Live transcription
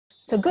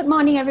So good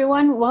morning,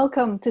 everyone.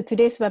 Welcome to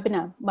today's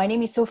webinar. My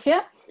name is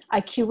Sophia.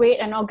 I curate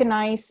and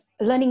organize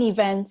learning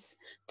events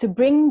to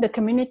bring the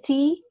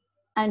community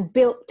and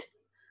build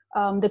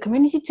the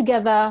community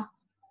together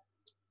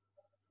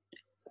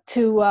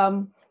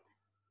to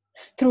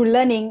through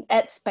learning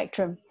at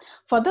Spectrum.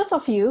 For those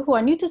of you who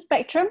are new to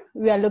Spectrum,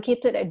 we are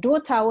located at Duo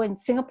Tower in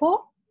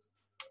Singapore.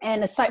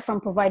 And aside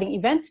from providing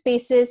event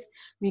spaces,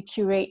 we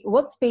curate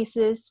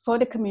workspaces for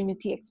the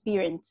community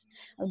experience,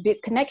 build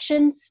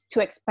connections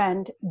to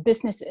expand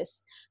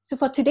businesses. So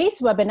for today's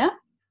webinar,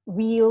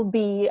 we'll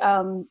be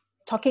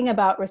talking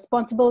about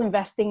responsible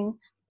investing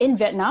in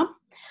Vietnam.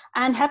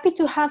 And happy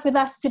to have with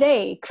us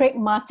today, Craig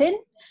Martin,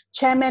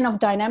 Chairman of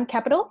Dynam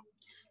Capital.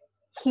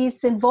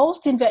 He's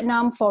involved in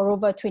Vietnam for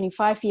over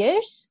 25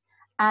 years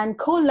and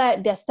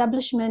co-led the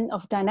establishment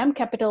of Dynam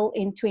Capital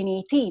in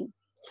 2018.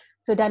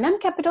 So Dynam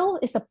Capital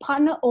is a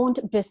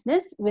partner-owned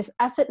business with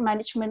asset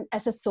management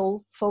as a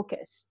sole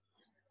focus.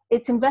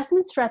 Its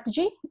investment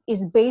strategy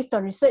is based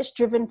on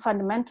research-driven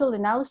fundamental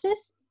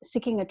analysis,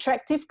 seeking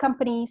attractive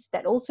companies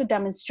that also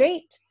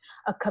demonstrate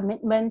a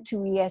commitment to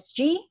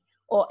ESG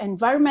or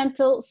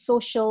environmental,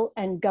 social,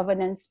 and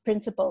governance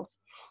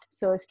principles.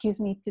 So excuse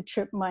me to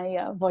trip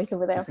my voice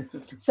over there.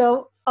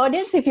 So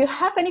audience, if you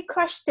have any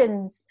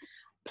questions,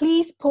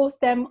 please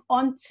post them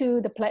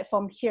onto the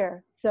platform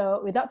here. So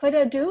without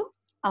further ado,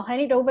 I'll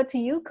hand it over to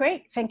you,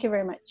 Craig. Thank you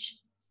very much.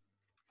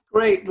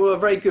 Great. Well, a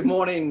very good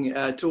morning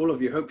to all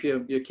of you. Hope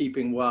you're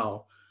keeping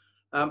well.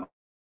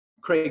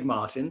 Craig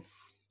Martin,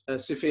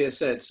 as Sophia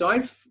said. So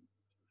I've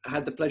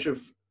had the pleasure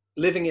of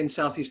living in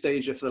Southeast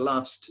Asia for the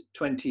last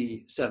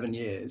 27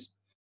 years.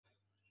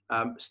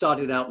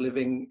 Started out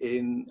living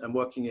in and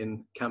working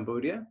in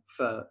Cambodia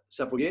for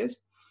several years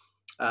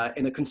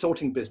in a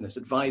consulting business,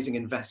 advising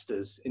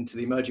investors into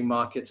the emerging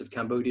markets of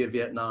Cambodia,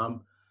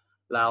 Vietnam,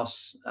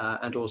 Laos,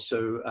 and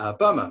also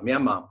Burma,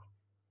 Myanmar.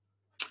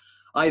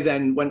 I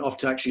then went off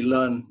to actually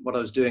learn what I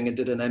was doing and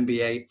did an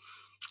MBA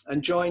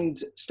and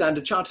joined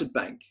Standard Chartered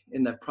Bank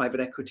in their private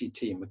equity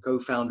team, a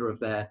co-founder of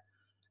their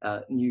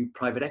new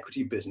private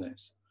equity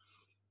business.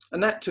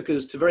 And that took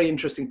us to very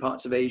interesting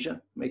parts of Asia,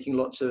 making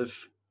lots of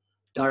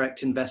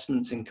direct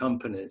investments in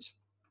companies.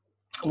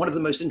 And one of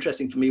the most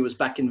interesting for me was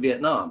back in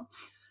Vietnam.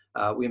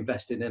 We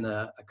invested in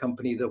a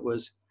company that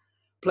was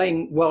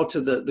playing well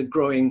to the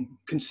growing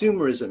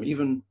consumerism,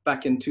 even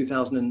back in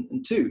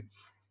 2002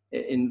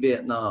 in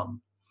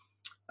Vietnam.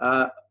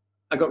 I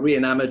got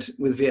re-enamored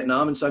with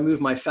Vietnam, and so I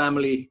moved my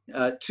family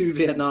to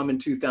Vietnam in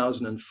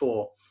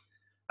 2004,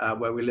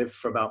 where we lived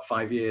for about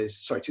 5 years.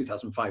 Sorry,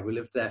 2005, we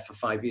lived there for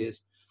 5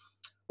 years,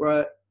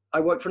 where I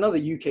worked for another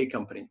UK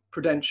company,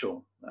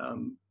 Prudential,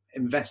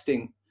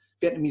 investing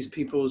Vietnamese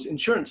people's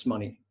insurance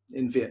money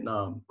in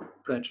Vietnam.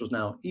 Prudential's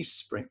now East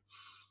Spring.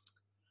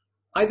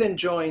 I then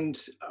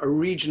joined a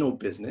regional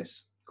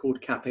business called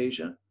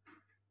capita,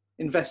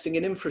 investing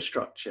in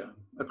infrastructure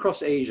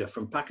across Asia,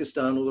 from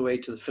Pakistan all the way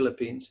to the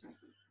Philippines,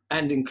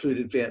 and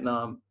included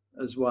Vietnam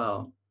as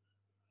well.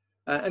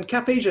 And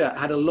capita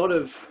had a lot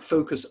of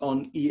focus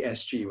on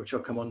ESG, which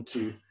I'll come on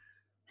to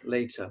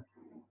later.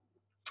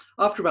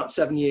 After about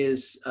 7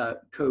 years,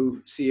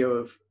 co-CEO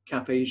of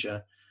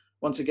capita,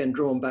 once again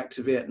drawn back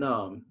to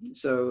Vietnam.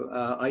 So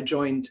I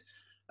joined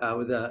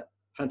with a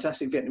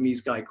fantastic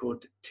Vietnamese guy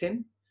called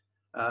Tin,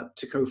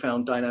 to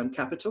co-found Dynam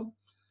Capital.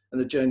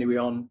 And the journey we're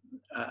on,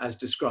 as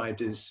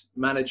described, is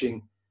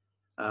managing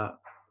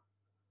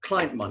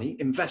client money,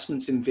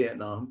 investments in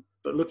Vietnam,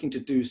 but looking to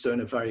do so in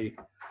a very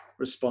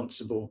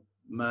responsible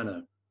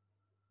manner.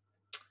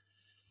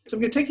 So I'm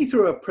going to take you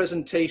through a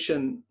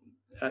presentation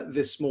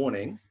this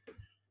morning.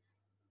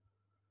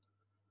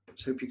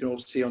 Let's hope you can all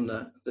see on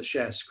the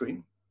share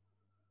screen.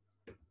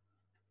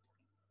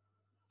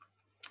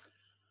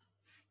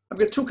 I'm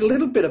going to talk a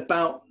little bit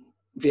about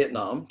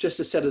Vietnam, just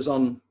to set us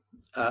on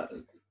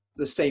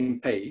the same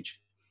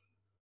page,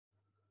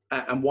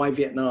 and why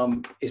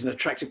Vietnam is an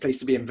attractive place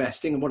to be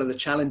investing, and what are the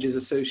challenges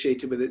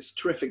associated with its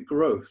terrific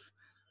growth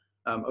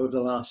over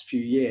the last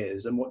few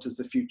years, and what does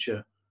the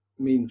future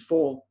mean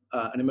for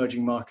an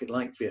emerging market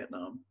like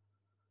Vietnam.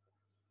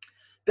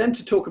 Then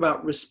to talk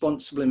about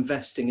responsible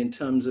investing in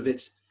terms of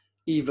its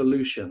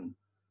evolution.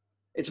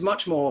 It's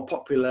much more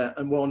popular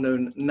and well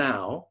known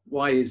now.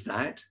 Why is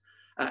that?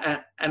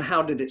 And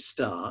how did it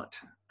start?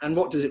 And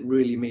what does it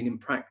really mean in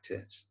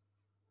practice?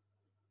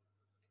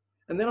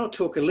 And then I'll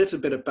talk a little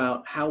bit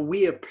about how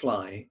we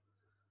apply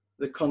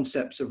the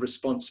concepts of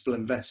responsible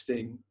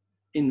investing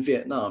in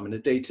Vietnam on a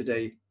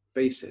day-to-day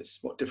basis,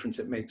 what difference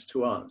it makes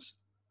to us.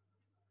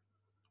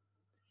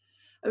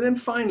 And then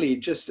finally,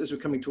 just as we're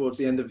coming towards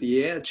the end of the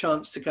year, a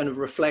chance to kind of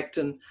reflect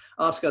and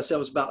ask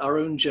ourselves about our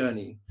own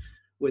journey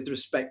with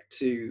respect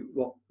to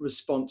what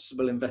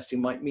responsible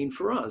investing might mean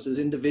for us as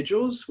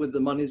individuals with the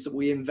monies that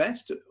we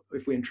invest,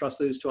 if we entrust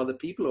those to other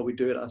people or we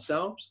do it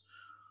ourselves,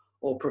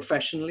 or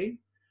professionally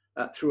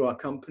through our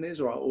companies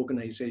or our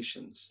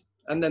organizations.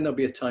 And then there'll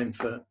be a time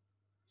for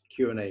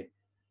Q&A.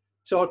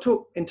 So I'll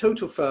talk in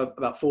total for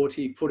about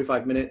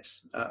 45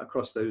 minutes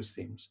across those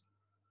themes.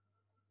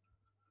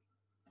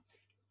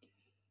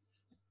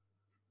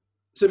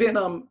 So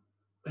Vietnam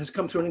has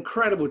come through an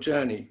incredible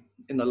journey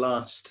in the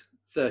last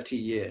 30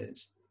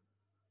 years.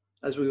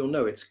 As we all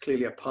know, it's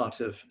clearly a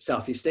part of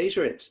Southeast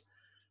Asia. It's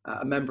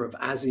a member of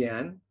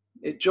ASEAN.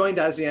 It joined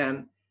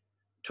ASEAN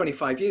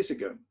 25 years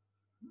ago.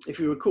 If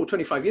you recall,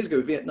 25 years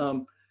ago,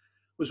 Vietnam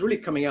was really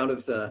coming out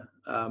of the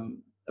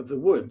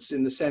woods,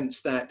 in the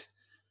sense that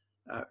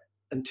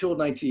until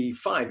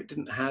 95, it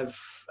didn't have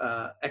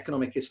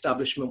economic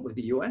establishment with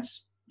the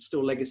US,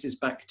 still legacies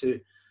back to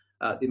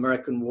the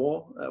American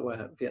War,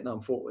 where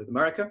Vietnam fought with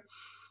America,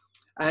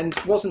 and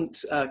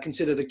wasn't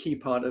considered a key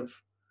part of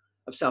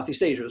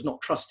Southeast Asia. It was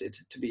not trusted,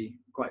 to be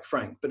quite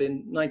frank. But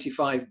in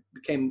 95,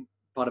 became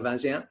part of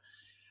ASEAN.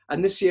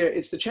 And this year,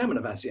 it's the chairman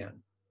of ASEAN.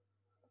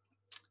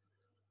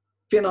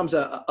 Vietnam's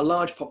a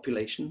large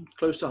population,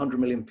 close to 100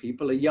 million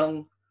people, a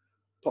young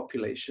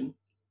population,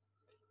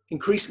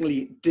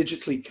 increasingly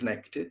digitally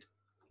connected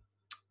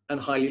and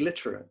highly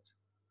literate.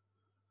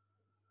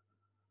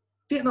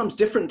 Vietnam's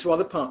different to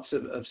other parts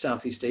of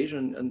Southeast Asia,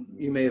 and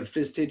you may have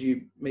visited,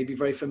 you may be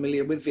very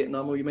familiar with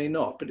Vietnam, or you may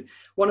not. But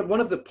one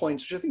of the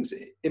points which I think is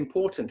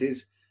important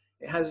is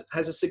it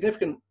has a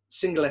significant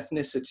single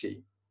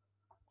ethnicity.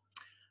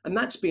 And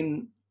that's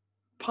been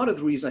part of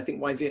the reason, I think,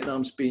 why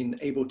Vietnam's been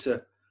able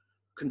to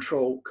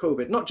control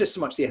COVID. Not just so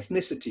much the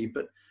ethnicity,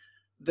 but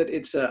that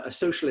it's a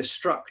socialist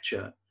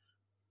structure,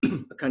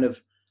 a kind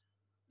of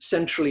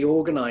centrally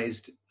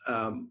organized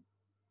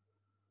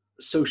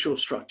social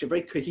structure,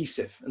 very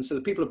cohesive. And so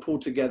the people have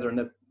pulled together and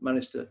have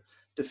managed to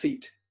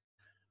defeat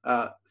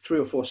 3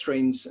 or 4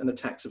 strains and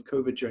attacks of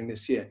COVID during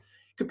this year.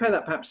 Compare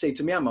that perhaps, say,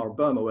 to Myanmar or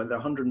Burma, where there are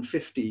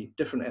 150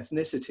 different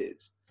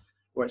ethnicities,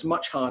 where it's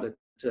much harder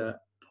to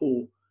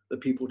pull the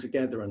people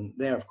together. And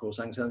there, of course,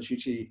 Aung San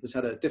Suu Kyi has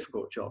had a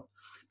difficult job.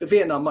 But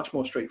Vietnam, much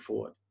more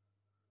straightforward.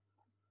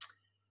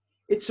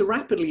 It's a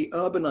rapidly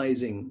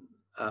urbanizing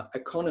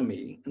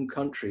economy and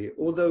country,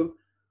 although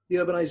the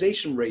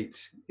urbanization rate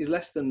is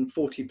less than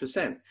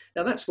 40%.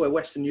 Now, that's where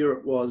Western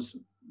Europe was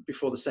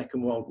before the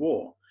Second World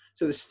War.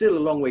 So there's still a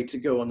long way to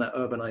go on that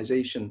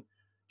urbanization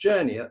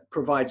journey. It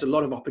provides a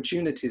lot of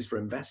opportunities for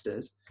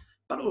investors,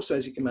 but also,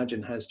 as you can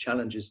imagine, has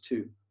challenges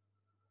too.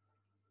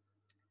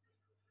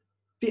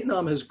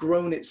 Vietnam has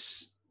grown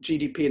its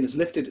GDP and has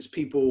lifted its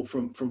people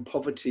from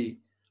poverty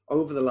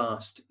over the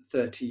last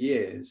 30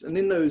 years. And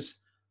in those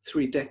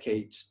 3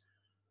 decades,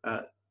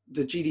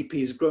 the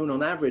GDP has grown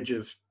on average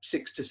of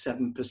 6 to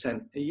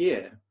 7% a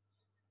year.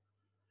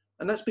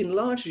 And that's been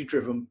largely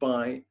driven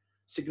by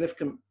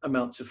significant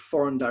amounts of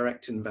foreign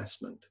direct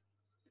investment.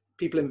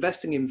 People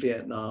investing in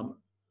Vietnam,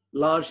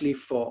 largely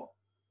for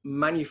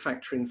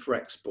manufacturing for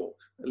export,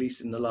 at least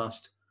in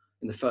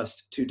the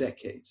first 2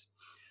 decades.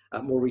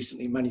 More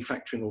recently,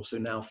 manufacturing also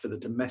now for the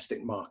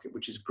domestic market,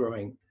 which is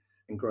growing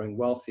and growing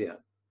wealthier.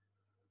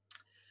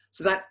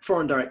 So that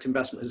foreign direct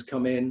investment has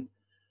come in.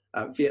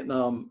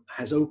 Vietnam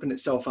has opened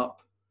itself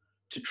up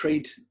to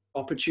trade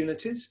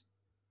opportunities.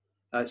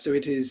 So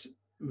it is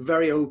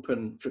very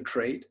open for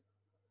trade.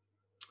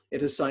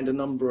 It has signed a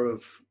number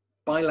of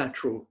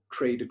bilateral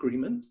trade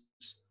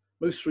agreements,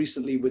 most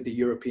recently with the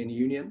European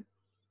Union,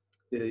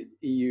 the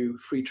EU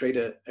Free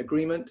Trade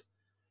Agreement.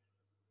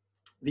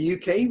 The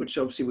UK, which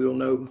obviously we all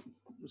know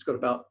has got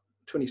about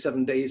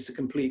 27 days to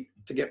complete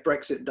to get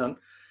Brexit done.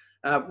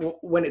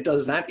 When it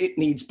does that, it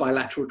needs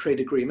bilateral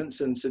trade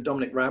agreements. And so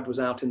Dominic Raab was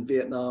out in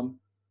Vietnam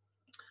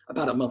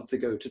about a month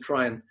ago to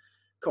try and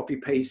copy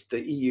paste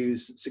the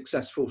EU's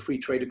successful free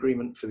trade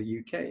agreement for the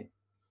UK.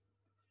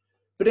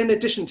 But in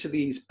addition to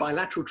these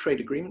bilateral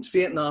trade agreements,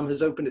 Vietnam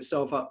has opened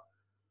itself up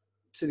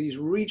to these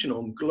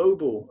regional and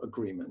global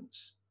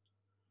agreements.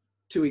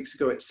 2 weeks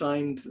ago, it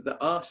signed the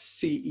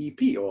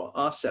RCEP, or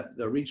RCEP,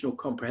 the Regional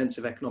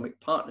Comprehensive Economic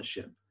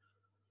Partnership,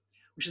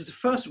 which is the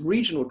first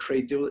regional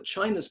trade deal that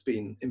China's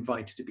been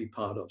invited to be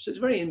part of. So it's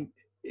a very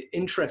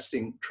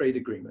interesting trade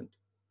agreement.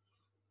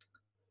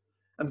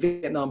 And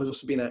Vietnam has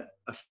also been a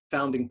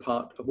founding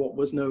part of what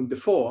was known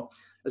before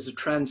as the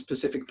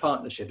Trans-Pacific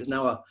Partnership. It's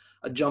now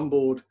a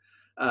jumbled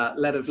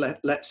set of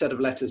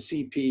letters,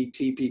 CP,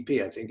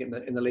 TPP, I think,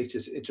 in the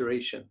latest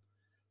iteration.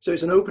 So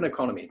it's an open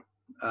economy,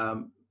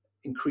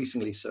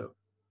 increasingly so.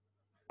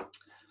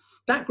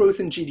 That growth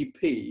in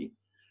GDP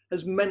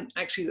has meant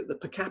actually that the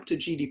per capita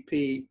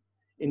GDP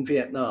in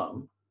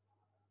Vietnam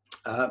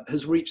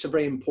has reached a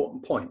very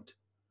important point.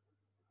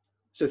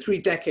 So 3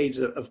 decades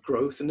of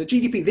growth, and the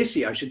GDP this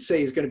year, I should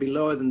say, is going to be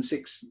lower than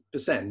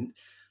 6%.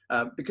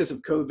 Because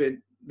of COVID,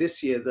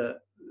 this year, the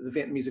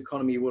Vietnamese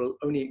economy will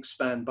only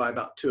expand by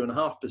about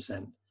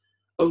 2.5%,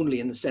 only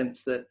in the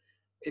sense that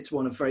it's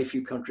one of very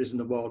few countries in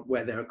the world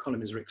where their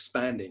economies are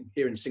expanding.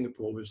 Here in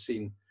Singapore, we've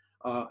seen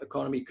our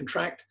economy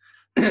contract,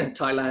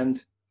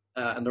 Thailand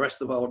and the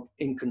rest of the world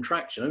in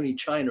contraction. Only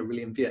China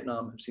really and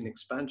Vietnam have seen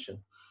expansion.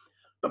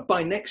 But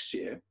by next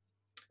year,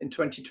 in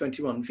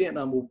 2021,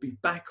 Vietnam will be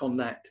back on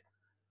that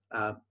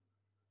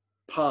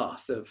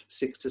path of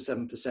 6 to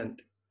 7%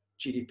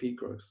 GDP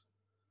growth.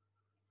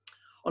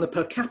 On a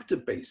per capita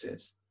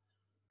basis,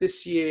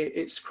 this year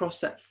it's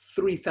crossed that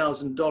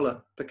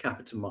 $3,000 per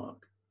capita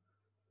mark.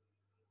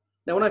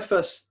 Now, when I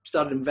first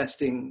started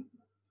investing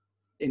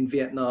in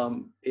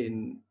Vietnam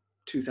in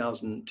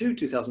 2002,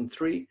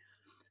 2003,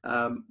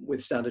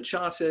 with Standard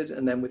Chartered,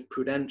 and then with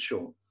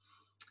Prudential.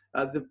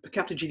 The per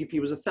capita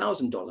GDP was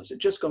 $1,000. It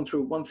just gone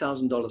through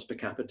 $1,000 per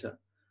capita.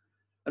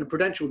 And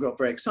Prudential got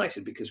very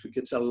excited because we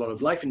could sell a lot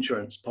of life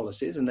insurance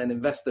policies and then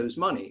invest those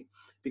money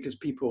because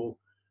people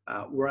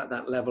were at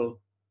that level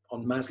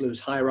on Maslow's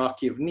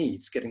hierarchy of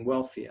needs, getting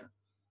wealthier.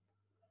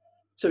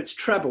 So it's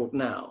trebled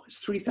now.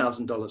 It's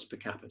 $3,000 per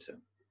capita.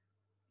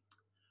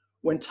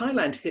 When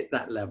Thailand hit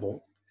that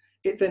level,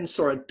 it then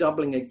saw a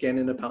doubling again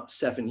in about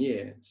 7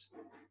 years.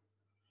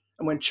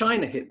 And when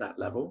China hit that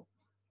level,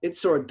 it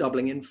saw a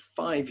doubling in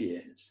 5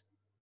 years.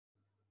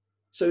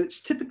 So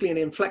it's typically an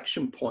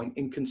inflection point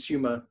in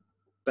consumer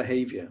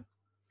behavior.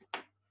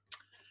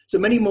 So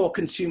many more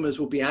consumers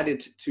will be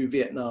added to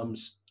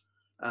Vietnam's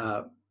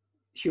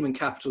human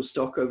capital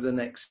stock over the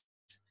next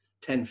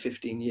 10,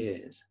 15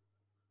 years.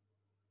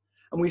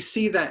 And we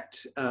see that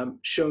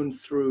shown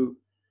through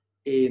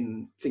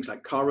in things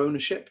like car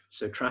ownership,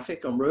 so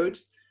traffic on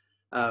roads,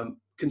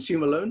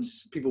 consumer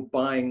loans, people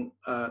buying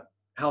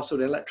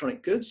household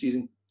electronic goods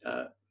using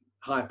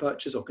hire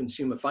purchase or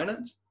consumer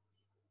finance,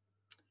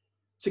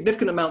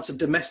 significant amounts of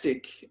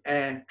domestic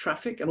air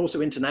traffic and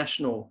also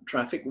international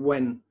traffic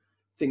when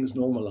things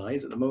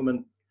normalize. At the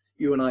moment,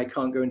 you and I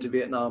can't go into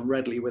Vietnam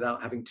readily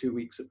without having 2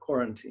 weeks of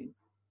quarantine.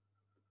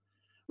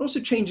 Also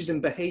changes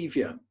in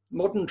behavior,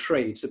 modern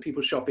trade, so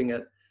people shopping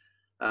at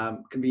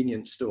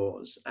convenience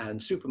stores and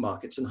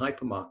supermarkets and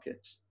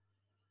hypermarkets.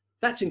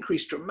 That's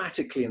increased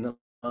dramatically in the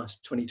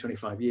last 20,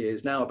 25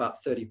 years, now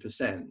about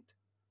 30%. And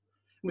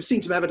we've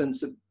seen some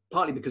evidence that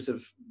partly because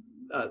of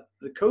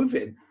the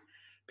COVID,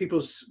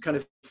 people's kind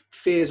of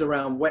fears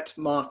around wet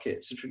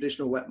markets, the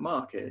traditional wet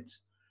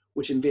markets,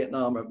 which in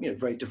Vietnam are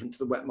very different to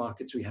the wet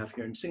markets we have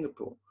here in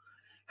Singapore,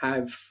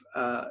 have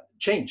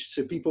changed.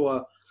 So people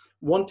are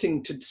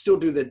wanting to still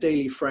do their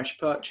daily fresh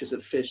purchase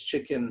of fish,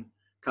 chicken,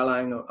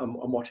 kalang,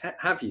 and what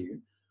have you,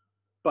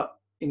 but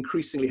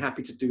increasingly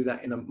happy to do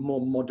that in a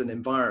more modern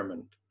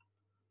environment.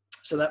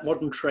 So that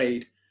modern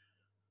trade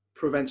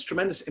prevents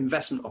tremendous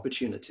investment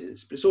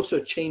opportunities, but it's also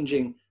a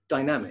changing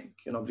dynamic.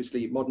 And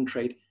obviously modern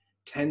trade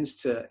tends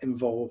to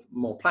involve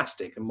more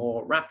plastic and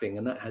more wrapping,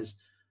 and that has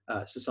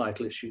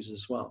societal issues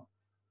as well.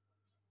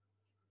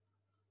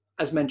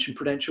 As mentioned,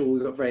 Prudential, we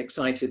got very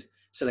excited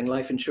selling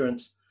life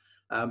insurance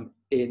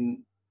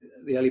in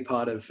the early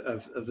part of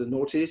the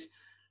noughties.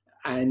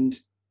 And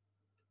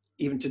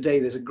even today,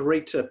 there's a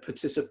greater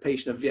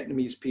participation of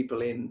Vietnamese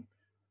people in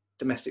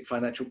domestic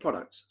financial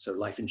products. So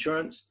life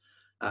insurance,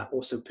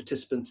 also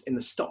participants in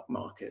the stock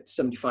market.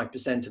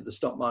 75% of the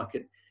stock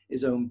market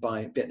is owned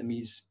by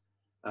Vietnamese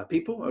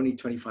people, only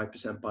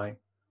 25% by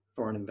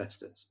foreign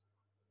investors.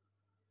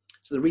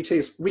 So the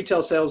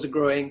retail sales are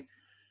growing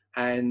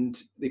and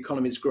the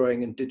economy is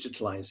growing and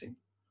digitalizing.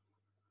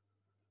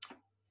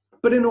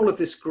 But in all of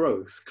this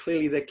growth,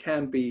 clearly there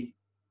can be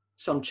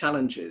some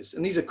challenges,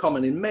 and these are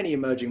common in many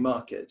emerging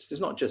markets. There's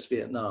not just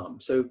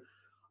Vietnam. So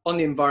on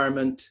the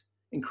environment,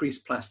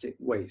 increased plastic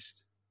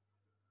waste.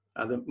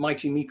 The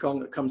mighty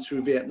Mekong that comes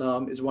through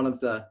Vietnam is one of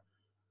the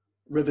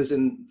rivers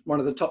one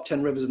of the top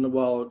 10 rivers in the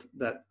world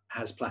that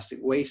has plastic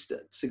waste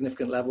at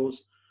significant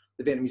levels.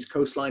 The Vietnamese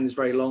coastline is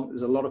very long.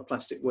 There's a lot of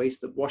plastic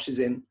waste that washes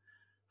in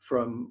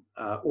from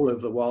all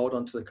over the world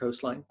onto the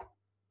coastline.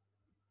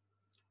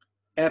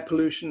 Air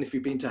pollution, if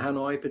you've been to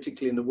Hanoi,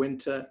 particularly in the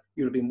winter,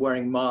 you'll have been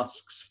wearing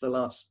masks for the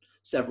last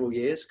several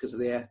years because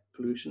of the air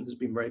pollution has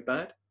been very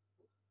bad.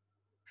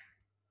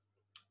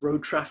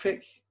 Road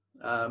traffic,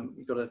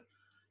 you've got to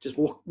just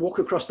walk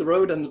across the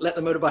road and let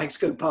the motorbikes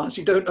go past.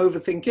 You don't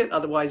overthink it,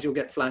 otherwise you'll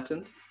get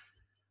flattened.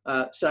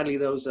 Sadly,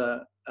 there was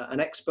an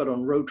expert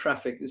on road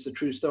traffic, it's a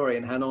true story,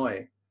 in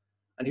Hanoi,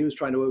 and he was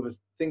trying to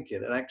overthink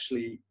it, and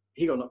actually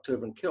he got knocked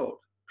over and killed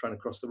trying to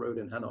cross the road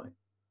in Hanoi.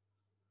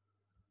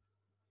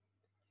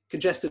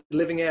 Congested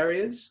living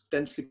areas,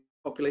 densely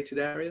populated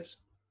areas,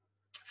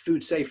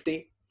 food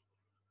safety,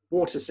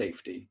 water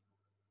safety,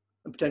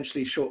 and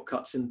potentially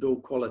shortcuts in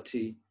build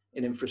quality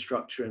in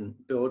infrastructure and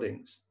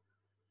buildings.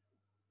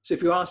 So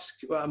if you ask,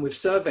 and we've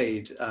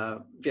surveyed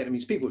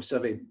Vietnamese people, we've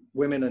surveyed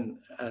women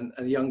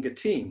and younger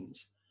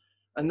teens,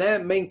 and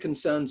their main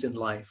concerns in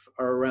life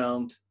are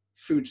around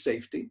food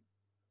safety,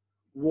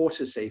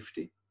 water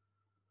safety,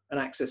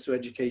 and access to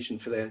education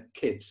for their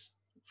kids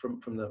from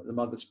the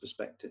mother's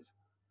perspective.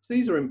 So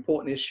these are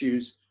important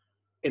issues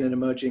in an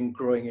emerging,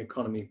 growing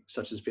economy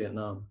such as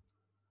Vietnam.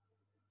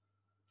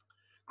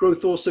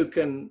 Growth also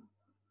can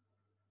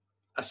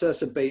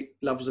exacerbate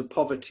levels of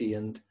poverty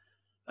and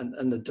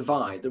the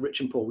divide, the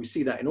rich and poor. We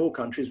see that in all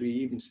countries. We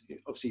even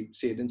obviously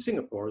see it in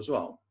Singapore as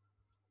well.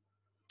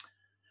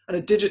 And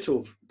a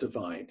digital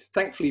divide.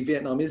 Thankfully,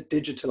 Vietnam is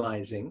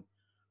digitalizing,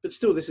 but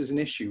still this is an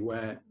issue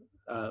where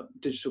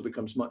digital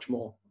becomes much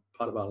more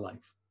part of our life.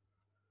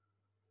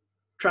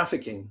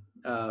 Trafficking,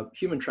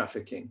 human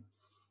trafficking.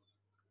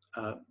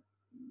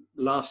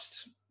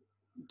 Last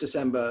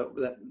December,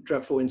 that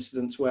dreadful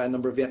incidents where a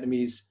number of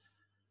Vietnamese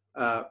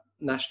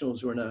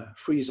nationals were in a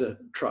freezer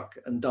truck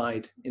and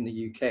died in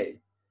the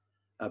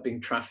UK,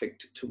 being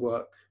trafficked to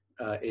work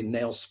in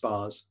nail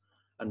spas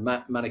and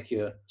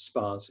manicure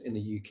spas in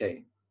the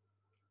UK.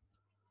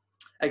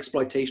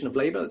 Exploitation of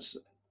labor, it's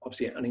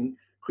obviously an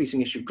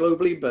increasing issue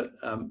globally, but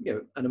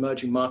an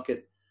emerging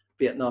market,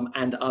 Vietnam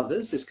and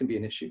others, this can be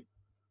an issue.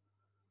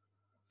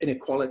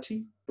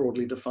 Inequality,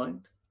 broadly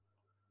defined.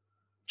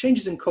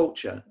 Changes in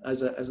culture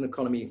as an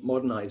economy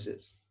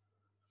modernizes.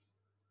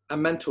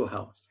 And mental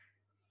health.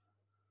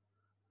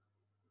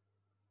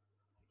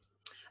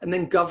 And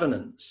then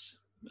governance,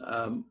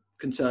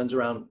 concerns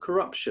around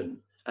corruption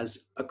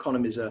as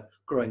economies are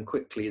growing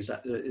quickly. Is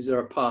there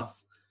a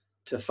path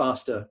to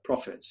faster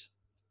profits?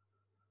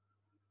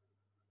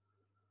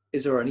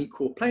 Is there an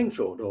equal playing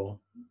field? Or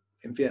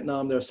in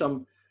Vietnam, there are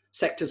some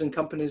sectors and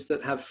companies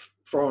that have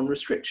foreign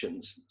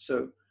restrictions.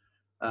 So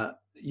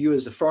you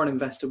as a foreign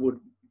investor would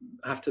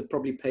have to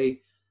probably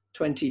pay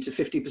 20 to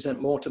 50%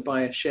 more to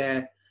buy a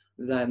share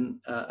than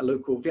a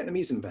local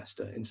Vietnamese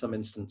investor in some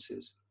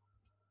instances.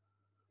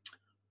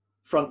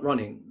 Front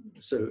running,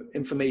 so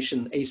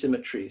information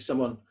asymmetry.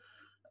 Someone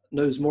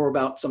knows more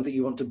about something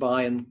you want to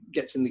buy and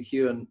gets in the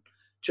queue and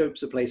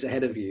chokes a place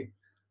ahead of you.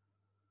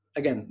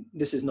 Again,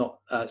 this is not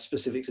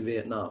specific to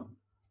Vietnam.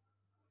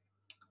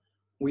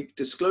 Weak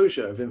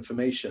disclosure of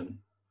information,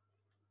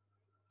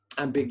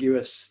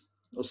 ambiguous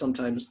or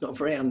sometimes not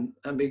very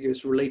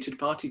ambiguous related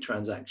party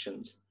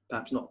transactions,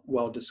 perhaps not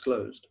well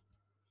disclosed.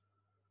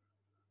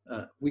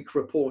 Weak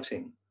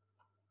reporting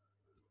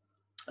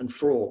and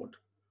fraud.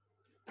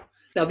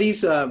 Now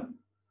these are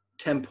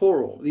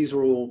temporal, these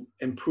are all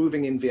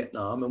improving in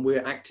Vietnam, and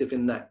we're active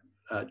in that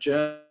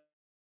journey.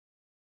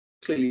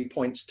 Clearly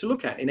points to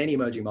look at in any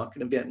emerging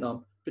market, in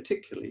Vietnam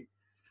particularly.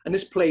 And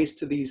this plays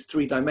to these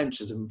three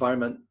dimensions: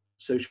 environment,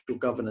 social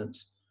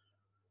governance,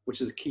 which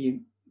is a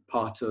key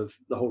part of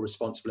the whole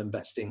responsible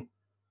investing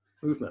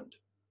movement.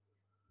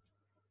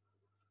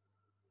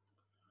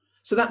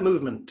 So that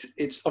movement,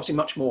 it's obviously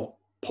much more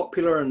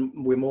popular and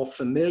we're more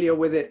familiar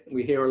with it.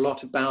 We hear a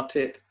lot about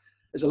it.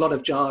 There's a lot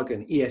of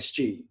jargon: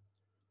 ESG,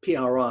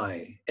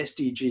 PRI,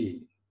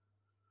 SDG,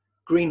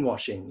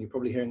 greenwashing. You're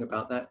probably hearing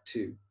about that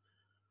too.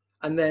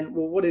 And then,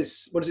 well, what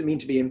does it mean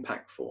to be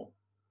impactful,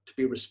 to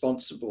be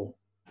responsible,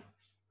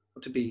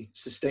 or to be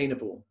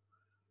sustainable?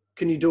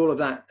 Can you do all of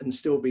that and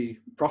still be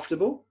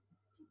profitable?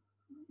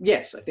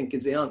 Yes, I think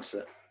is the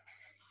answer.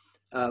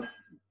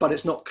 But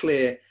it's not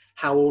clear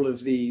how all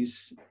of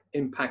these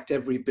impact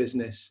every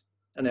business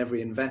and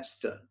every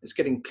investor. It's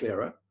getting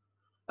clearer,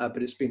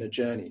 but it's been a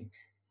journey.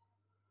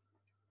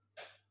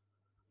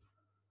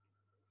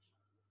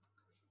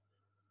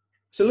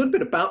 So a little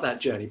bit about that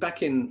journey.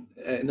 Back in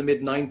the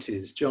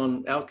mid-90s,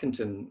 John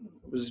Elkington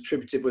was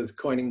attributed with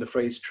coining the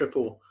phrase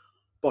triple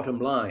bottom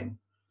line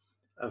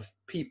of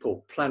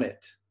people,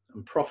 planet,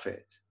 and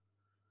profit,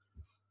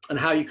 and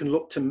how you can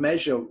look to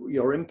measure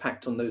your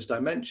impact on those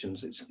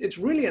dimensions. It's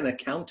really an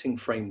accounting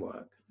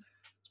framework.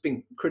 It's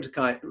been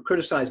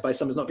criticized by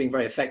some as not being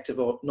very effective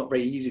or not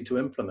very easy to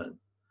implement.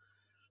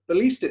 But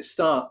at least it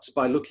starts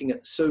by looking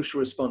at social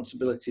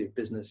responsibility of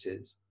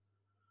businesses,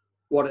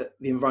 what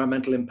the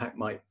environmental impact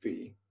might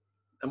be,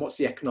 and what's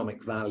the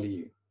economic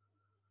value.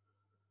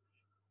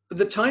 At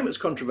the time, it was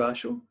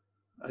controversial.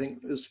 I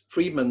think it was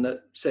Friedman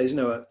that says,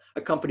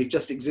 a company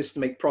just exists to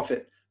make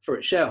profit for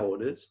its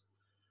shareholders.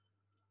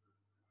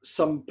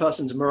 Some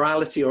person's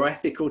morality or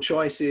ethical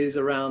choices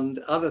around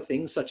other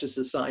things, such as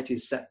society,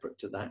 is separate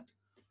to that.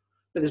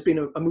 But there's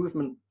been a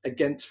movement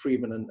against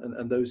Friedman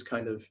and those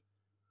kind of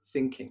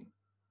thinking.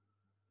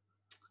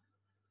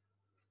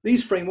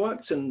 These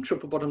frameworks and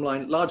triple bottom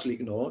line largely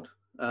ignored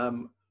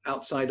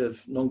outside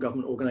of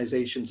non-government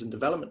organizations and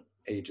development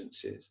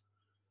agencies.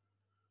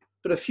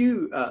 But a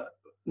few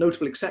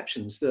notable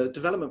exceptions: the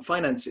development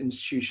finance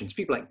institutions,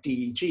 people like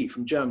DEG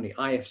from Germany,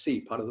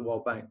 IFC, part of the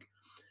World Bank,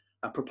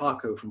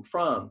 Proparco from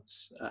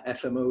France,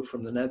 FMO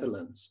from the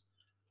Netherlands,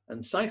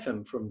 and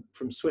SIFEM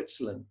from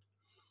Switzerland.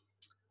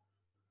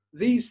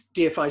 These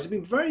DFIs have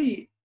been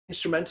very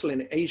instrumental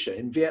in Asia,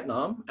 in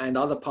Vietnam and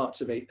other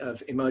parts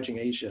of emerging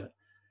Asia,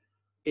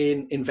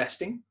 in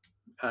investing,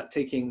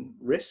 taking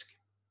risk,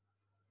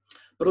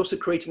 but also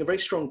creating a very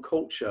strong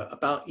culture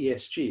about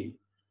ESG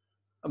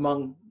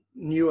among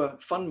newer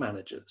fund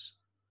managers,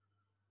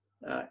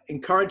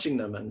 encouraging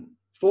them and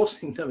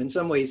forcing them in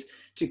some ways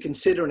to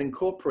consider and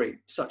incorporate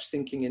such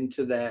thinking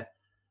into their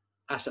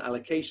asset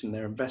allocation,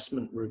 their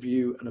investment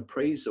review and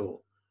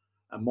appraisal,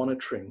 and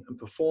monitoring and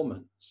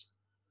performance.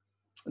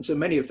 And so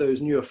many of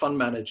those newer fund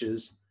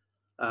managers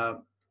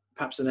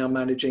perhaps are now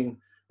managing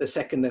their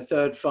second, their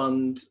third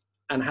fund,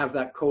 and have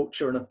that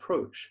culture and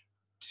approach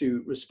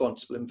to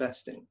responsible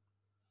investing.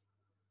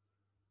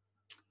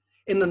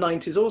 In the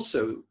 90s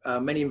also,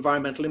 many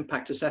environmental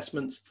impact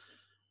assessments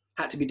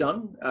had to be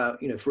done.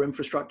 For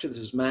infrastructure, this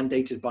was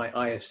mandated by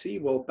IFC,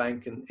 World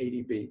Bank, and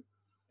ADB.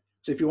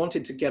 So if you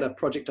wanted to get a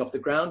project off the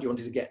ground, you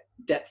wanted to get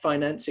debt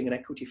financing and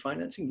equity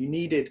financing, you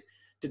needed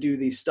to do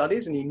these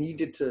studies, and you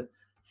needed to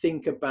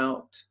think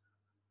about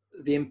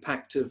the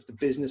impact of the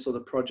business or the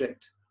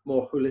project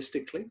more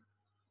holistically.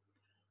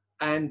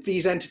 And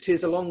these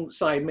entities,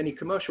 alongside many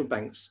commercial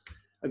banks,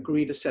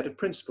 agreed a set of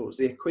principles,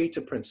 the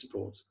Equator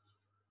principles,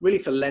 really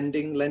for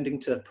lending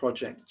to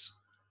projects.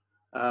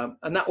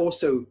 And that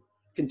also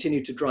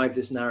continued to drive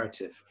this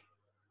narrative.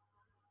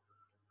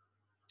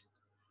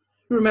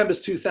 Who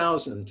remembers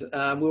 2000? We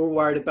were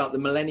worried about the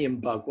millennium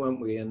bug, weren't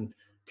we? And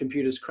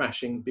computers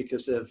crashing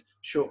because of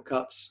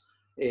shortcuts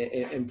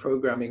in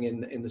programming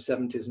in the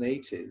 70s and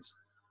 80s.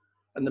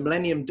 And the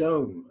Millennium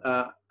Dome,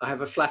 I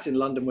have a flat in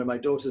London where my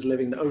daughter's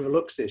living that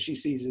overlooks this. She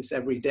sees this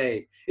every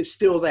day. It's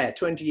still there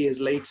 20 years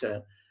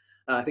later.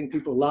 I think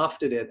people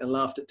laughed at it and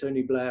laughed at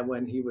Tony Blair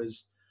when he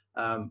was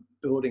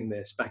building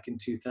this back in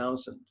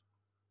 2000.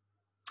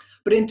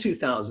 But in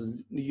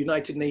 2000, the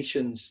United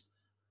Nations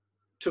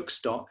took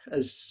stock,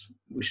 as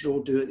we should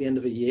all do at the end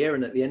of a year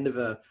and at the end of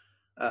a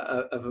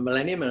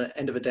millennium and at the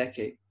end of a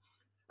decade,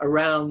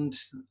 around,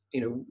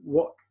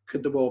 what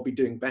could the world be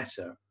doing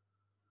better,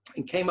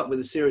 and came up with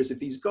a series of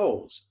these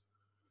goals,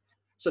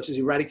 such as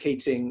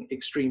eradicating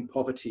extreme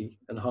poverty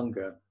and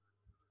hunger,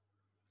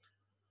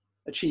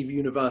 achieve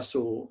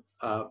universal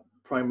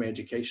primary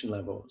education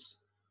levels,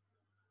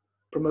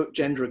 promote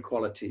gender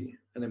equality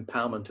and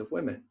empowerment of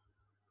women,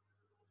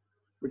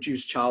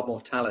 reduce child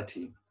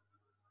mortality,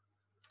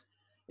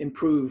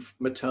 improve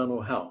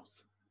maternal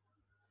health,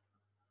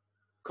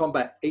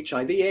 combat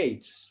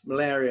HIV/AIDS,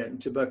 malaria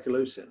and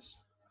tuberculosis,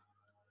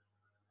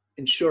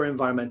 ensure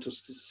environmental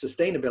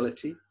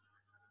sustainability,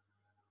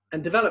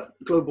 and develop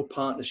global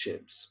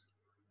partnerships.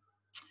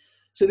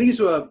 So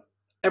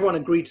everyone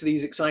agreed to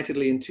these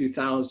excitedly in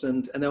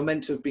 2000, and they were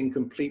meant to have been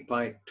complete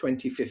by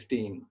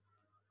 2015.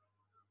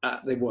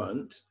 They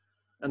weren't.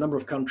 A number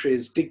of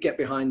countries did get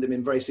behind them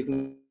in very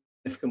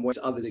significant ways.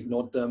 Others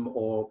ignored them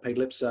or paid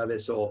lip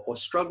service or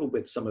struggled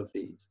with some of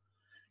these.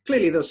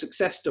 Clearly, there were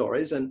success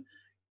stories, and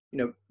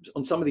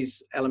on some of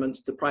these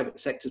elements, the private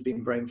sector has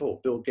been very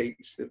involved. Bill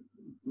Gates, the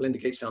Melinda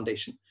Gates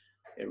Foundation,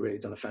 it really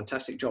done a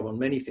fantastic job on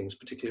many things,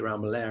 particularly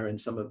around malaria in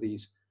some of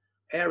these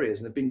areas.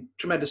 And there have been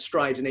tremendous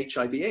strides in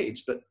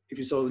HIV/AIDS. But if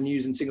you saw the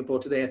news in Singapore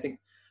today, I think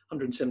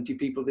 170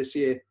 people this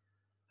year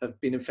have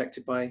been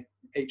infected by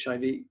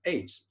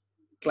HIV/AIDS.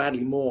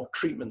 Gladly, more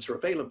treatments are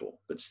available,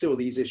 but still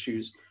these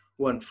issues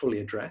weren't fully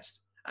addressed,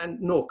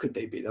 and nor could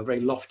they be. They're very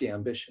lofty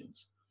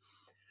ambitions.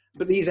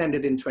 But these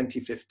ended in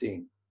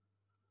 2015.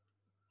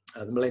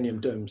 The Millennium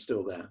Dome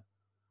still there.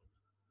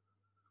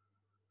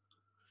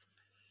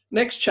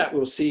 Next chap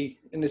we'll see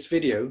in this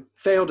video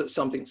failed at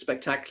something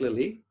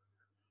spectacularly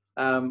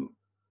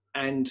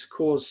and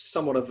caused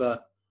somewhat of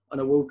an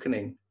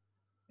awakening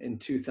in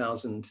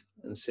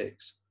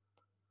 2006.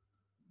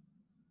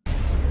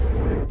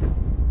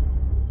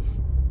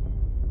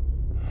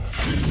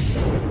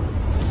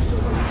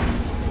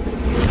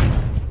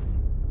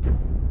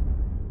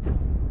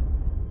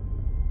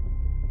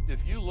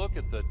 If you look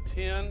at the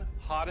 10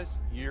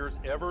 hottest years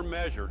ever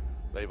measured,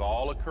 they've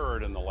all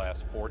occurred in the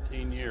last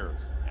 14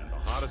 years. And the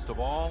hottest of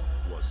all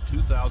was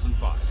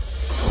 2005.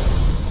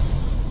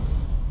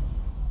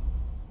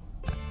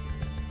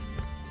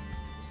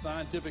 The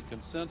scientific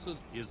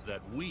consensus is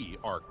that we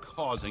are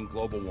causing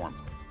global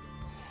warming.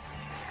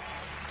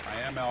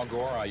 I am Al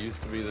Gore. I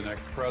used to be the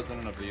next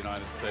president of the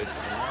United States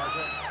of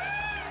America.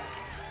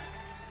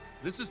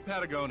 This is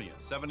Patagonia,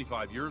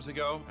 75 years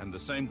ago, and the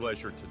same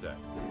glacier today.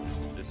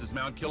 This is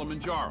Mount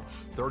Kilimanjaro,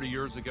 30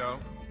 years ago,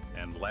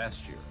 and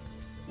last year.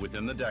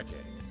 Within the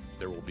decade,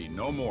 there will be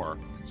no more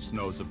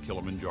snows of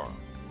Kilimanjaro.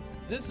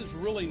 This is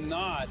really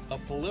not a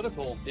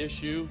political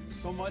issue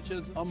so much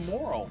as a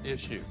moral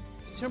issue.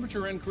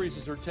 Temperature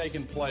increases are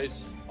taking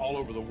place all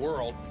over the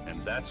world,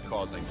 and that's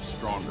causing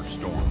stronger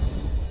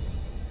storms.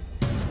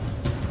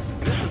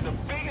 This is the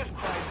biggest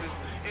crisis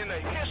in the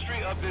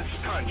history of this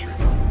country.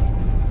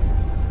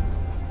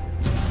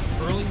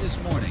 Early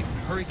this morning,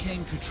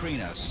 Hurricane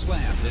Katrina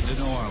slammed into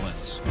New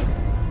Orleans.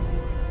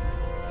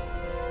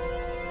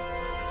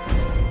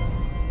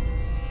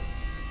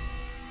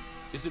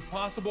 Is it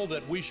possible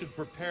that we should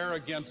prepare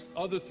against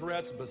other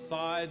threats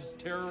besides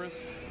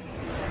terrorists?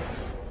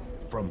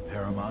 From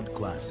Paramount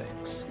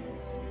Classics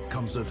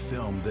comes a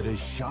film that has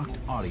shocked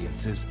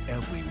audiences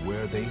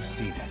everywhere they've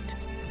seen it.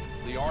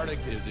 The Arctic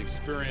is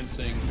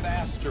experiencing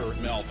faster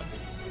melting.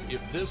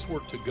 If this were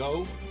to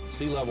go,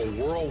 sea level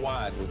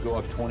worldwide would go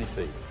up 20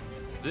 feet.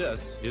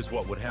 This is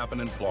what would happen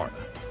in Florida.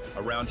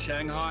 Around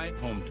Shanghai,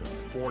 home to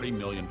 40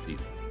 million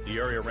people. The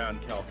area around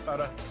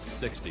Calcutta,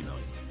 60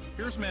 million.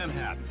 Here's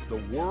Manhattan.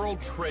 The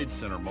World Trade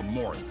Center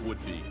Memorial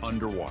would be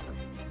underwater.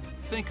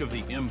 Think of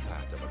the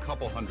impact of a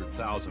couple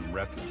 100,000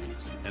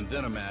 refugees, and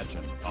then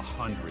imagine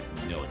 100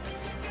 million.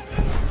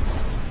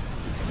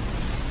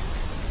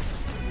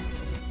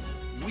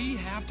 We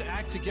have to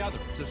act together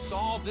to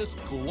solve this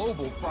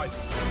global crisis.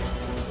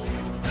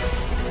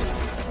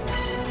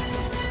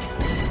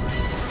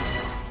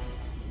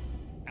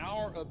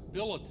 Our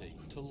ability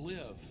to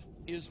live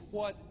is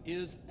what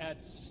is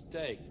at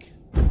stake.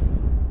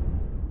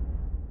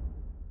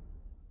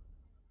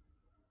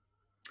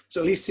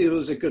 So at least he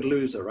was a good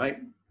loser, right?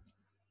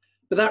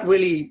 But that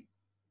really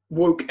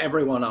woke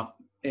everyone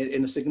up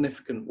in a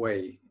significant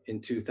way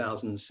in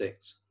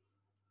 2006.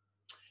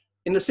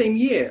 In the same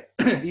year,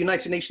 the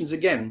United Nations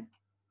again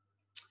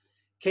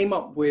came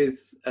up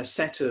with a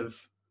set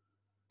of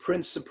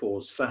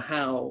principles for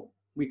how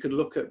we could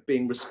look at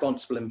being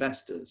responsible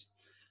investors,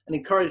 and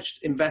encouraged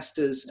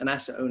investors and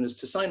asset owners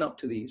to sign up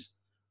to these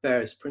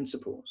various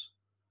principles.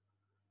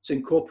 So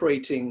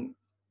incorporating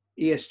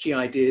ESG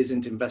ideas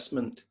into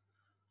investment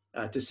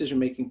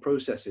decision-making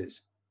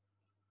processes,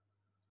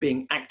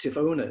 being active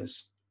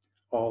owners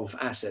of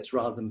assets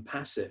rather than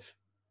passive,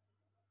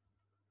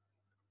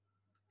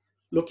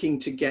 looking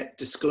to get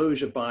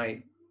disclosure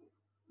by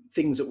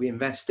things that we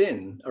invest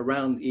in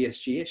around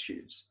ESG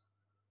issues,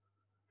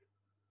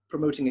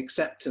 promoting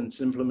acceptance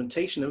and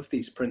implementation of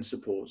these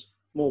principles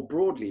more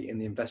broadly in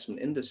the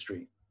investment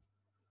industry,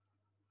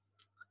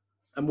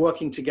 and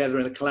working together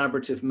in a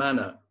collaborative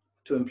manner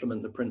to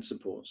implement the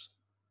principles,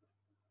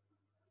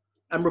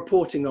 and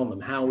reporting on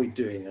them. How are we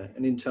doing?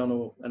 An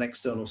internal and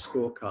external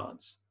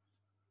scorecards.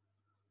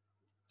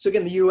 So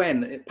again, the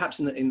UN, perhaps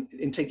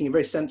in taking a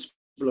very sensible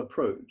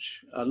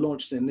approach,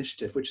 launched an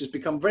initiative which has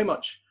become very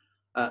much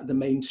the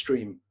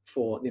mainstream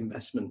for the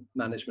investment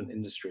management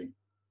industry.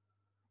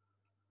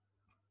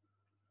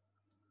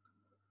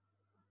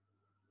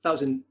 That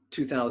was in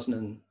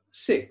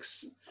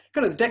 2006.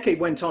 Kind of the decade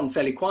went on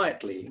fairly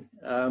quietly.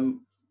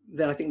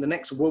 Then I think the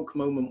next woke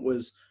moment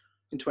was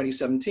in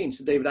 2017.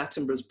 So David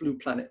Attenborough's Blue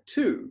Planet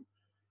 2,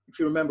 if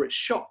you remember, it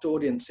shocked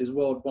audiences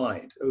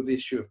worldwide over the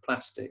issue of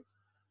plastic.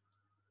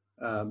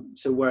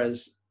 So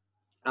whereas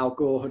Al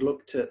Gore had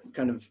looked at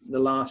kind of the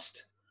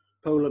last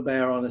polar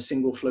bear on a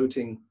single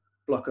floating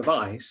block of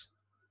ice,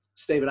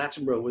 David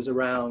Attenborough was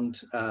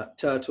around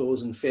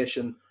turtles and fish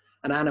and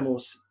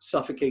animals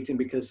suffocating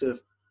because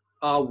of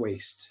our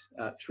waste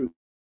through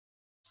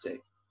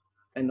plastic.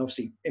 And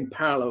obviously, in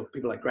parallel,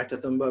 people like Greta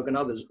Thunberg and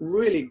others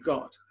really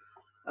got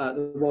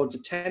the world's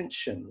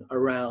attention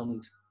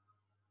around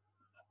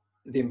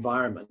the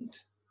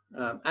environment.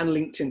 And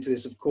linked into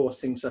this, of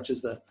course, things such as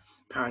the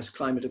Paris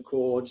Climate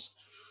Accords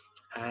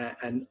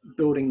and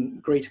building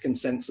greater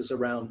consensus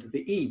around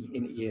the E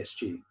in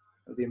ESG,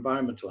 the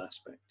environmental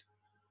aspect.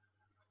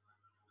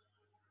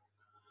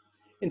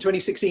 In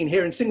 2016,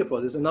 here in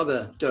Singapore, there's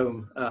another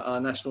dome, our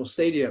national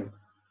stadium.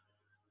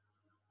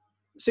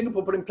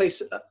 Singapore put in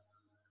place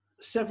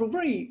several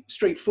very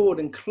straightforward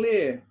and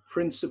clear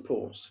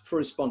principles for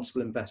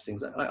responsible investing.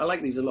 I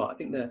like these a lot. I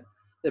think they're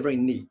very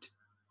neat.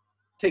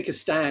 Take a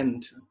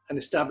stand and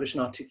establish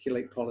and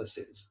articulate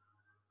policies.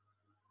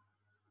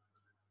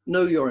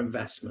 Know your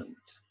investment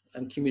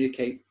and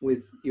communicate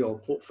with your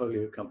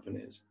portfolio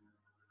companies.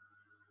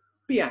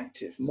 Be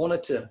active,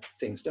 monitor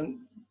things. Don't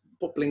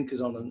put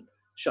blinkers on and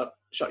shut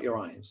your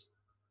eyes.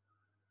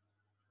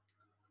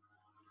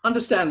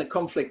 Understand that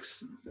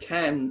conflicts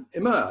can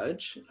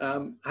emerge,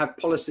 have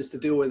policies to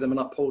deal with them, and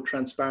uphold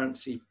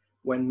transparency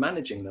when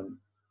managing them.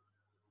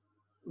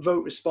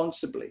 Vote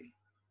responsibly.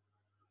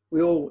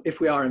 We all, if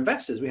we are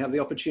investors, we have the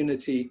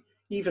opportunity,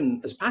 even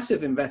as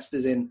passive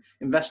investors in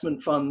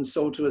investment funds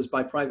sold to us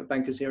by private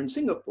bankers here in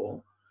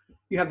Singapore,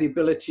 you have the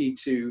ability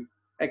to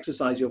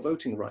exercise your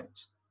voting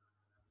rights.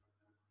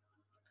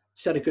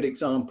 Set a good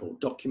example,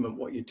 document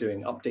what you're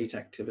doing, update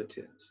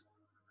activities.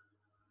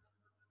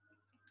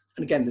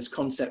 And again, this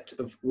concept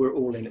of we're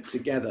all in it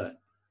together.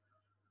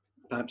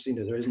 Perhaps,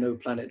 there is no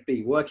planet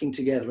B. Working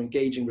together,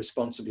 engaging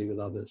responsibly with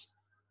others.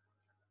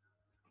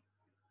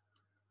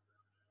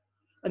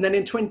 And then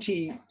in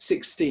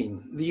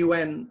 2016, the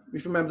UN,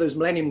 if you remember those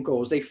Millennium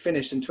Goals, they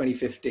finished in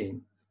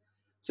 2015.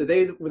 So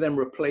they were then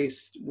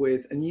replaced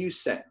with a new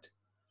set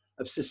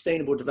of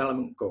Sustainable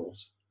Development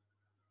Goals.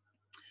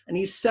 And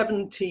these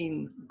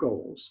 17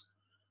 goals: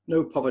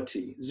 no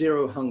poverty,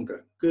 zero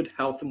hunger, good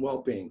health and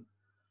well-being,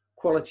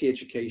 quality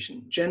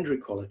education, gender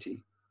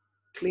equality,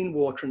 clean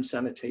water and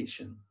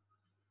sanitation,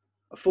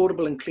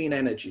 affordable and clean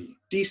energy,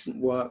 decent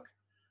work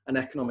and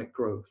economic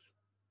growth,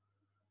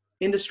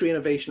 industry,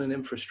 innovation and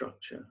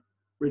infrastructure,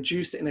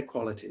 reduced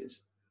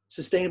inequalities,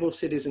 sustainable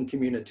cities and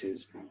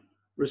communities,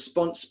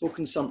 responsible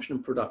consumption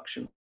and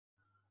production,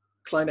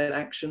 climate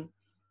action,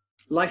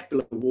 life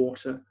below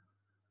water,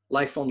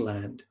 life on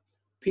land,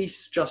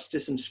 peace,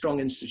 justice and strong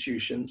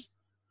institutions,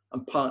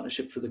 and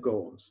partnership for the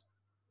goals.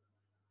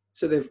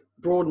 So they've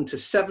broadened to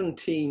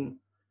 17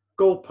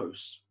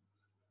 goalposts.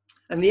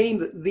 And the aim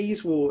that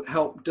these will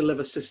help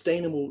deliver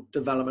sustainable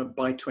development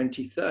by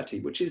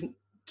 2030, which isn't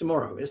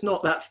tomorrow. It's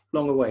not that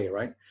long away,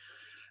 right?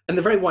 And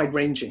they're very wide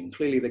ranging.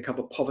 Clearly they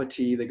cover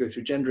poverty, they go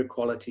through gender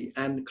equality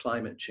and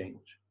climate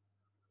change.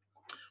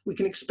 We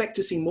can expect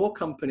to see more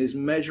companies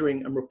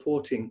measuring and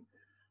reporting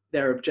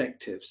their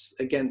objectives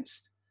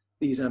against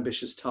these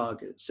ambitious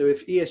targets. So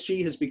if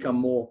ESG has become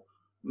more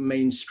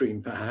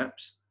mainstream,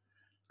 perhaps,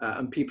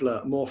 and people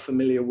are more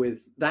familiar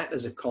with that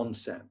as a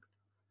concept,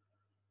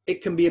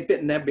 it can be a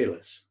bit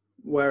nebulous.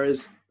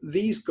 Whereas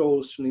these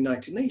goals from the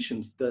United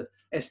Nations, the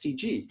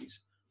SDGs,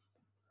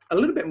 a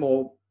little bit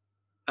more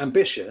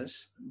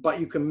ambitious, but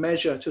you can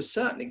measure to a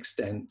certain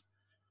extent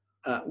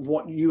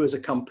what you as a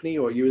company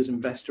or you as an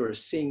investor are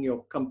seeing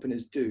your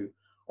companies do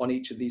on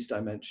each of these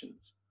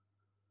dimensions.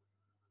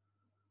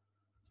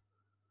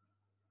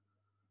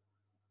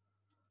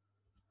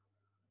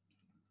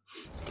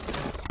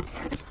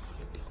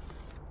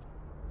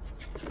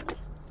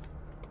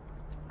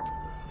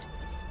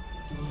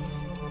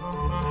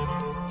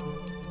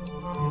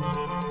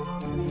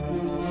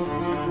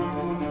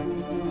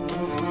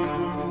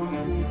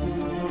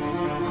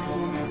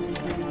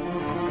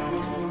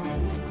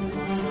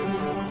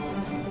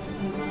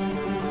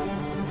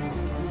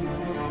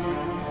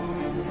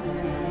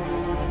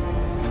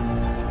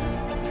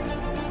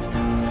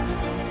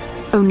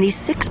 Only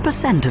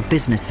 6% of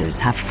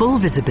businesses have full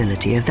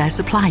visibility of their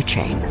supply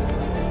chain,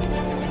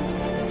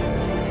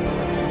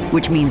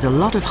 which means a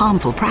lot of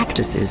harmful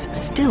practices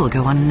still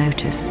go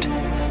unnoticed.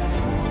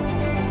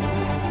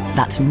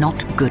 That's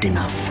not good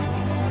enough.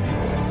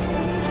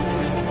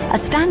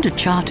 At Standard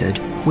Chartered,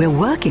 we're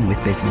working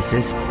with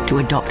businesses to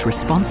adopt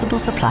responsible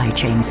supply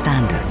chain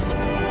standards.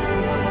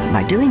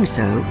 By doing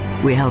so,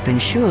 we help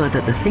ensure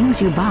that the things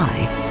you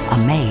buy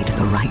are made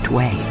the right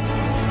way.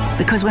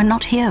 Because we're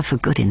not here for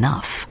good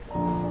enough.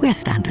 We're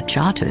Standard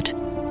Chartered,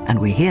 and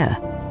we're here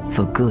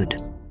for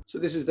good. So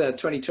this is the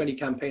 2020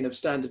 campaign of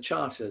Standard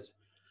Chartered.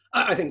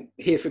 I think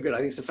Here for Good, I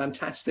think it's a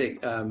fantastic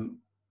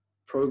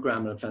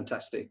program and a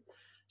fantastic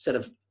set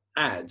of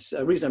ads.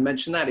 The reason I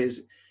mention that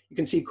is you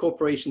can see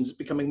corporations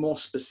becoming more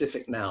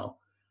specific now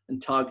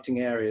and targeting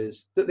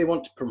areas that they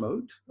want to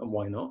promote, and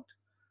why not,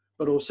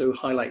 but also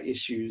highlight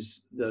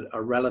issues that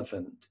are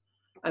relevant.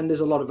 And there's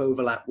a lot of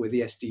overlap with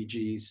the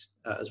SDGs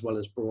as well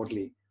as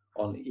broadly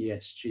on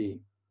ESG.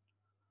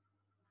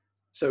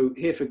 So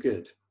Here for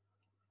Good.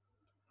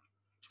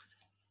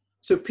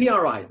 So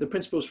PRI, the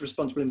Principles for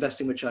Responsible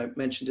Investing, which I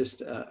mentioned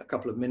just a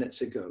couple of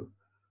minutes ago,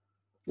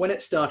 when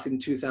it started in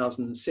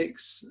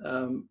 2006,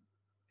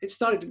 it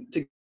started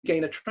to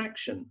gain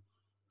attraction.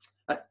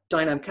 At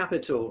Dynam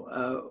Capital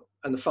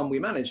and the fund we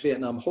manage,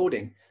 Vietnam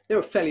Holding, they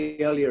were a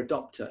fairly early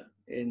adopter.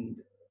 They've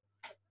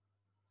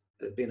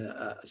been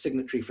a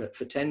signatory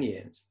for 10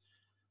 years.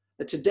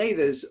 But today,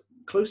 there's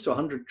close to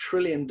 $100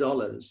 trillion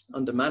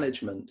under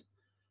management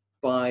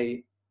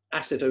by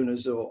asset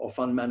owners or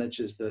fund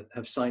managers that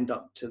have signed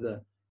up to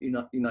the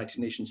United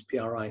Nations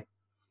PRI.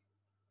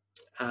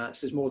 So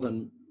there's more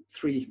than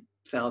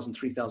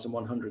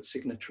 3,100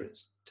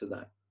 signatories to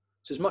that.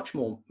 So it's much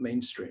more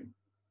mainstream.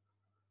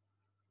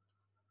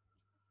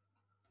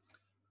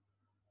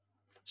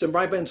 So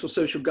environmental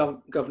social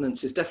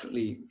governance is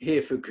definitely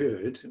here for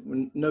good,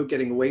 no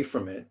getting away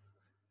from it.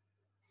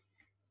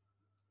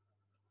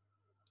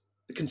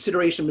 The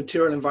consideration of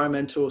material,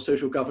 environmental,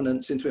 social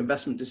governance into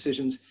investment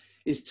decisions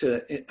is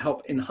to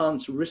help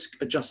enhance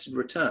risk-adjusted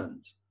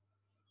returns.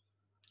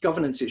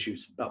 Governance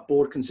issues about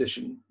board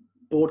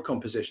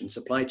composition,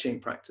 supply chain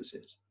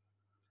practices.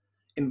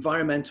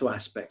 Environmental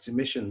aspects,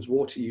 emissions,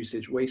 water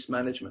usage, waste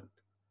management.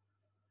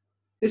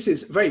 This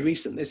is very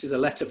recent. This is a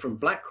letter from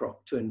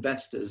BlackRock to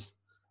investors.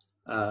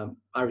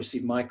 I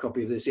received my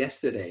copy of this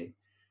yesterday.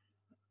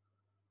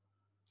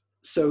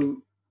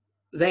 So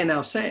they're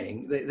now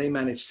saying that they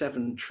manage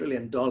 $7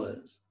 trillion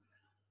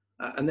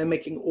and they're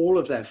making all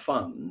of their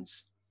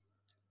funds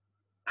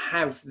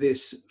have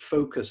this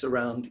focus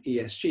around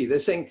ESG. They're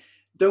saying,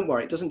 don't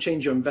worry, it doesn't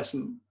change your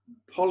investment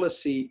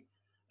policy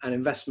and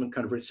investment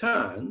kind of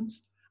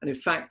returns. And in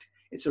fact,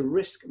 it's a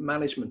risk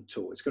management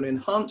tool. It's going to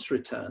enhance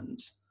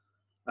returns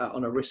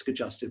on a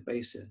risk-adjusted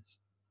basis.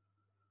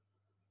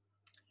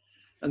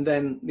 And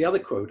then the other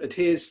quote,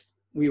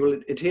 we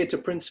will adhere to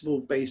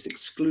principle-based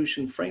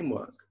exclusion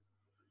framework.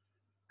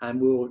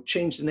 And we'll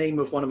change the name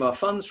of one of our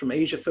funds from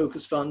Asia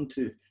Focus Fund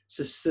to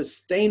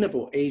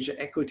Sustainable Asia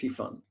Equity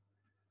Fund.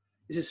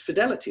 This is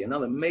Fidelity,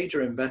 another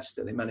major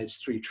investor. They manage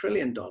 $3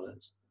 trillion.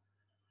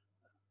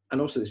 And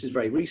also this is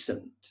very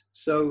recent.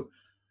 So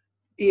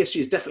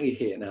ESG is definitely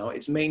here now.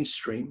 It's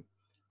mainstream.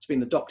 It's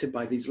been adopted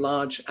by these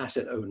large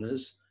asset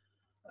owners.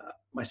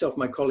 Myself and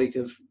my colleague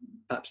have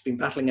perhaps been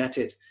battling at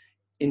it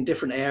in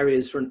different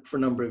areas for a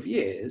number of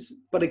years.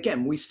 But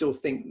again, we still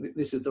think that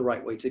this is the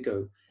right way to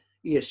go.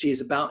 ESG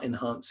is about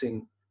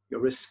enhancing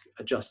your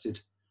risk-adjusted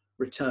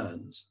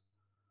returns.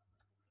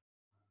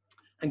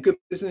 And good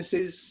business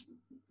is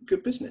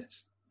good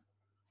business.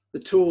 The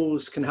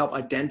tools can help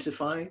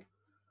identify,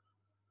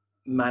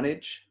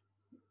 manage,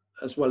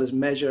 as well as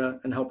measure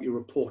and help you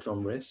report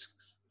on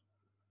risks.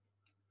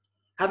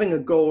 Having a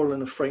goal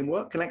and a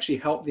framework can actually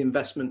help the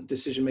investment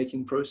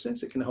decision-making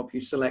process. It can help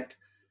you select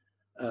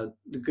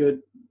the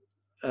good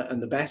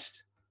and the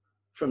best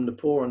from the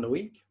poor and the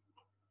weak.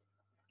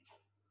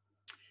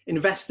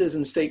 Investors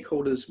and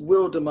stakeholders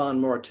will demand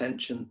more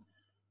attention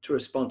to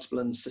responsible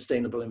and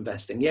sustainable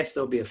investing. Yes,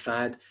 there'll be a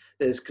fad.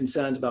 There's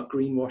concerns about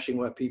greenwashing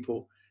where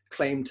people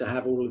claim to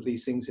have all of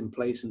these things in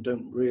place and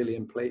don't really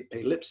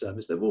pay lip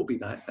service. There will be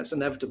that. That's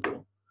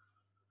inevitable.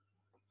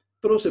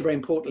 But also, very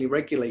importantly,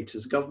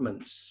 regulators,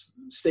 governments,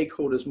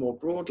 stakeholders more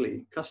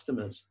broadly,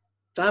 customers,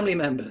 family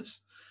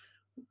members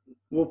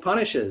will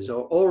punish us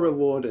or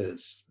reward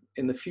us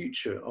in the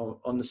future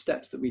on the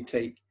steps that we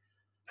take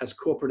as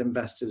corporate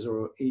investors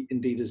or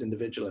indeed as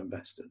individual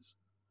investors.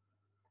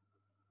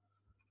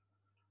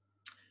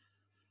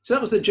 So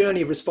that was the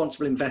journey of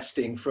responsible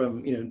investing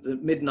from the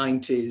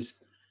mid-90s,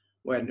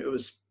 when it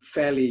was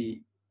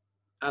fairly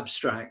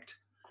abstract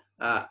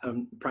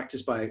and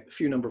practiced by a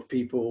few number of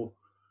people,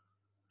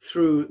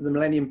 through the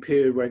millennium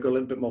period where it got a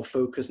little bit more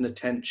focus and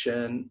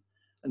attention,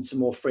 and some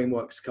more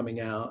frameworks coming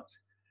out.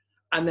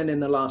 And then in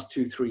the last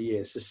 2-3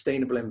 years,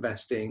 sustainable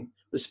investing,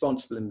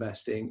 responsible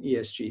investing,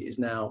 ESG is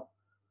now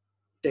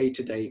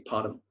day-to-day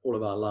part of all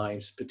of our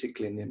lives,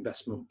 particularly in the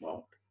investment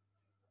world.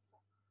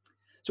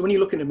 So when you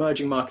look at an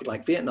emerging market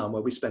like Vietnam,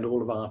 where we spend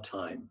all of our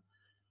time,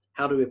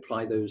 how do we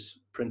apply those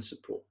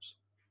principles?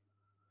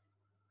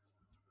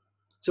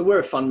 So we're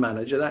a fund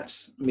manager,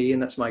 that's me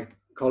and that's my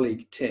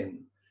colleague Tin.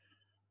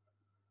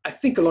 I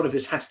think a lot of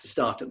this has to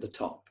start at the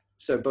top.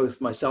 So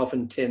both myself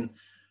and Tin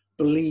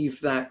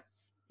believe that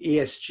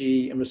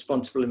ESG and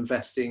responsible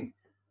investing,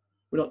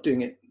 we're not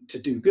doing it to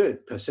do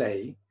good per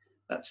se.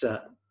 That's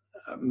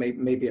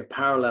maybe a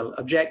parallel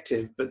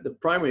objective, but the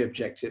primary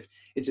objective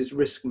is its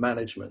risk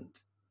management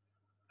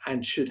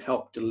and should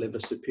help deliver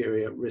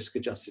superior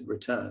risk-adjusted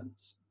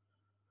returns.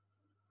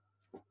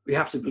 We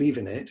have to believe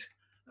in it,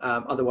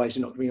 otherwise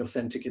you're not going to be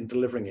authentic in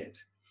delivering it.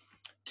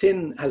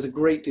 Tin has a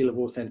great deal of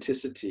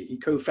authenticity. He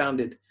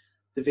co-founded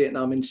the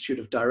Vietnam Institute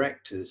of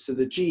Directors. So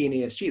the G in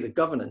ESG, the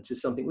governance,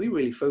 is something we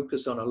really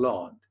focus on a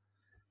lot.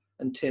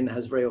 And Tin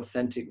has a very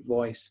authentic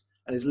voice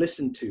and is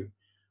listened to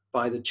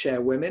by the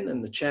chairwomen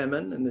and the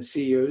chairmen and the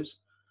CEOs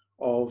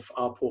of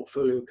our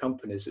portfolio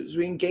companies as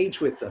we engage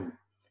with them.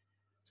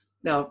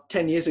 Now,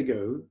 10 years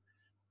ago,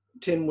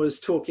 Tin was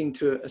talking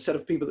to a set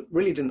of people that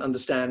really didn't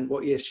understand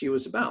what ESG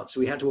was about. So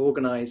we had to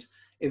organize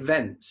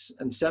events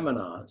and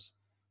seminars.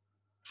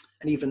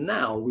 And even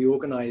now, we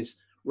organize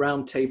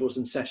roundtables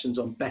and sessions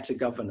on better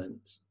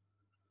governance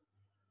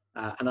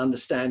and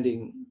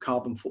understanding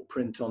carbon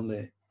footprint on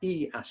the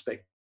E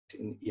aspect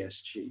in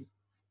ESG.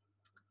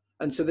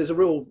 And so there's a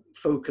real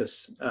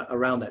focus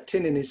around that.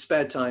 Tin, in his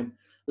spare time,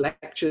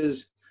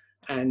 lectures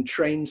and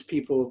trains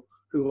people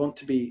who want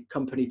to be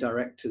company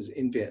directors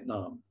in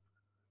Vietnam.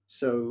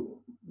 So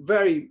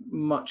very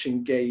much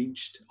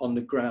engaged on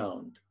the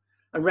ground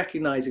and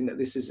recognizing that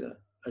this is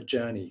a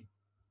journey.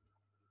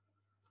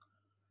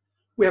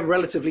 We have a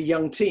relatively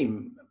young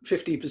team,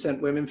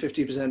 50% women,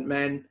 50%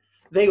 men.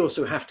 They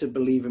also have to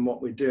believe in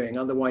what we're doing.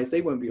 Otherwise,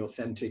 they won't be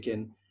authentic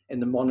in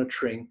the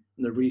monitoring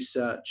and the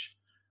research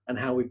and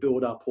how we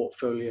build our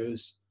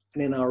portfolios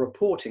and in our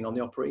reporting on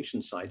the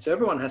operations side. So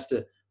everyone has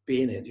to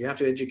be in it. You have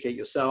to educate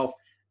yourself,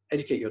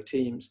 educate your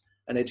teams,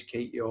 and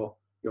educate your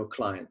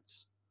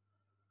clients.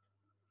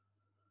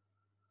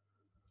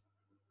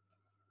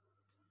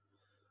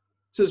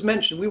 So as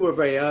mentioned, we were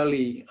very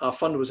early, our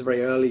fund was a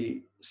very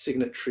early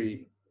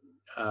signatory,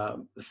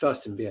 the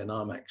first in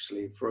Vietnam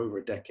actually. For over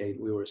a decade,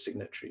 we were a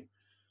signatory.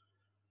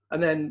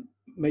 And then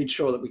made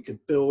sure that we could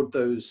build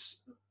those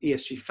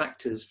ESG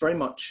factors very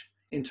much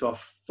into our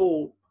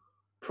full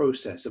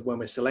process of when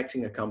we're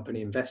selecting a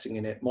company, investing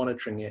in it,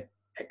 monitoring it,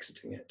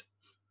 exiting it.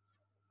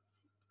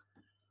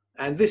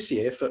 And this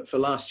year, for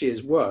last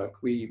year's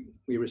work, we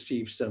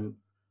received some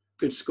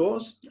good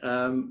scores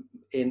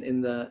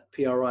in the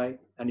PRI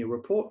annual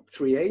report,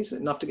 3 A's,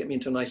 enough to get me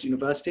into a nice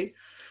university,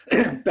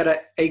 better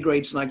A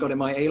grades than I got in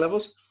my A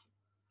levels.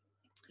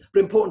 But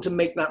important to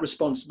make that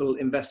responsible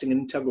investing an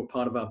integral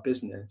part of our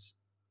business.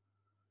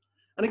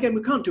 And again,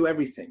 we can't do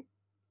everything.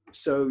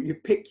 So you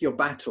pick your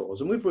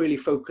battles, and we've really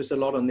focused a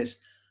lot on this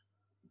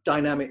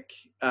dynamic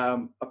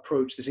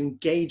approach, this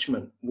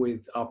engagement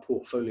with our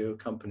portfolio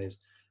companies,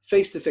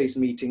 face-to-face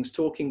meetings,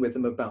 talking with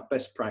them about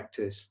best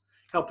practice,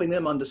 helping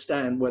them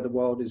understand where the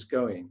world is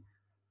going,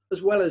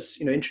 as well as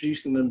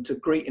introducing them to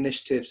great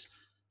initiatives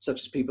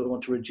such as people who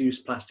want to reduce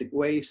plastic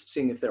waste,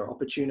 seeing if there are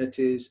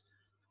opportunities,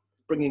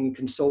 bringing in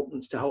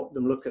consultants to help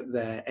them look at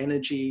their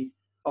energy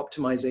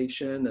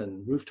optimization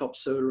and rooftop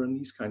solar and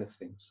these kind of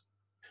things.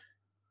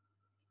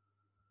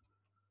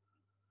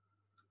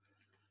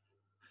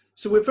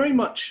 So we're very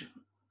much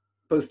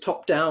both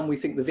top down. We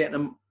think the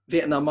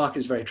Vietnam market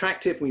is very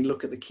attractive. We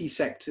look at the key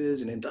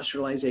sectors in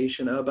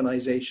industrialization,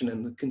 urbanization,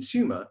 and the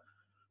consumer,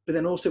 but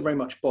then also very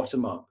much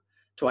bottom up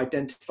to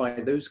identify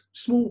those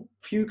small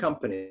few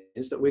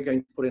companies that we're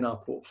going to put in our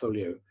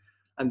portfolio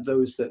and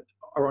those that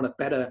are on a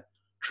better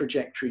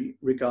trajectory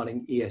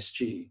regarding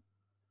ESG.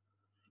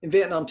 In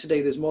Vietnam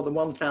today, there's more than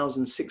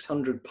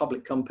 1,600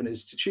 public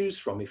companies to choose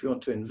from if you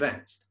want to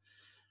invest.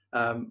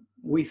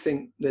 We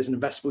think there's an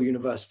investable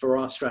universe for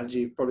our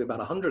strategy of probably about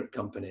 100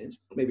 companies,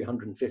 maybe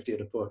 150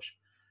 at a push,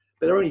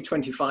 but there are only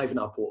 25 in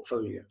our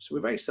portfolio. So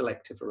we're very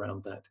selective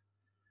around that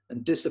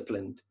and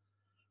disciplined,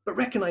 but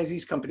recognize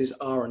these companies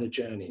are on a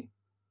journey.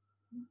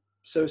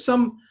 So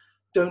some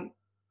don't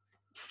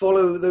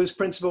follow those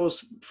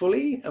principles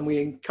fully, and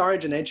we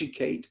encourage and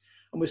educate.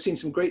 And we've seen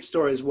some great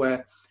stories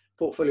where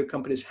portfolio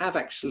companies have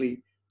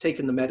actually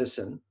taken the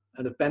medicine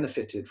and have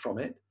benefited from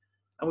it.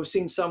 And we've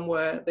seen some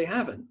where they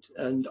haven't.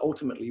 And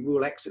ultimately, we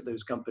will exit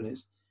those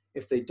companies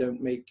if they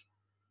don't make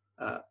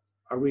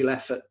a real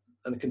effort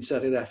and a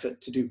concerted effort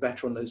to do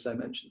better on those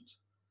dimensions.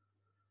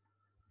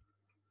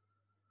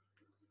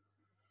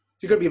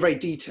 You've got to be very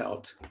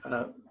detailed.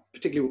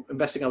 Particularly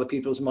investing other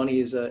people's money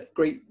is a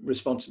great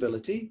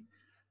responsibility,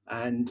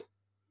 and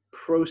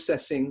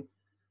processing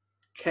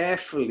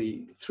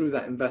carefully through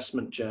that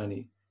investment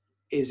journey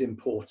is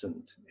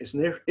important. It's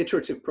an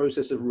iterative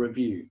process of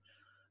review,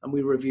 and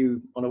we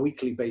review on a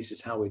weekly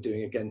basis how we're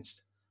doing against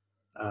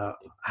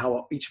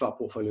how each of our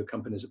portfolio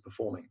companies are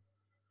performing.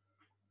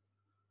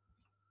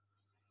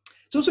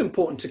 It's also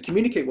important to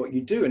communicate what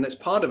you do, and that's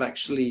part of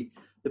actually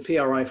the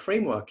PRI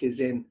framework is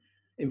in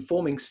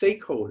informing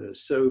stakeholders.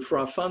 So for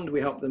our fund, we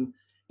help them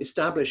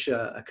establish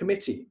a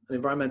committee, an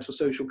environmental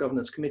social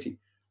governance committee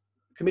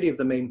of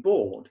the main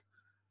board,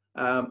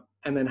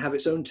 and then have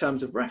its own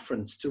terms of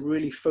reference to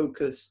really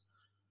focus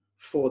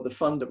for the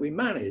fund that we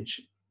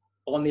manage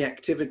on the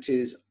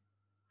activities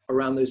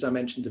around those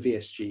dimensions of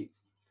ESG,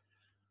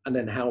 and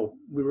then how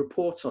we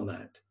report on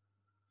that.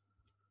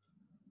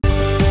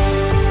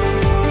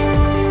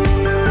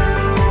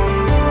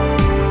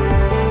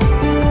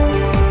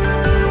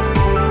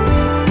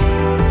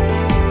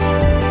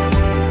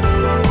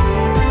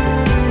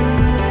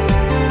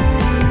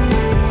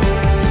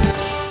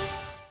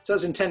 So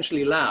it's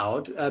intentionally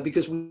loud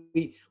because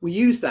we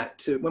use that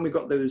to, when we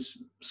got those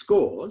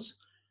scores,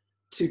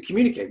 to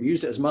communicate. We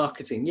used it as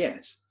marketing,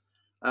 yes,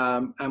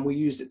 and we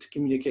used it to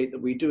communicate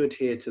that we do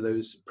adhere to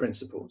those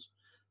principles.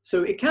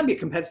 So it can be a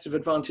competitive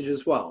advantage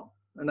as well,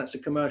 and that's a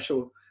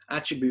commercial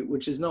attribute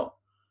which is not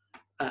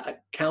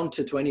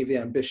counter to any of the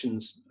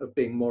ambitions of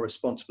being more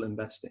responsible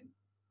investing.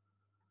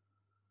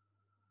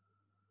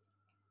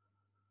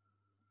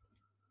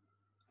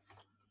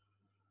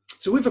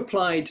 So we've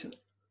applied,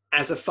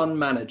 as a fund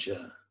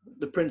manager,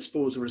 the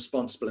principles of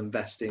responsible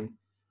investing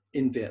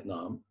in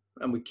Vietnam,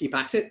 and we keep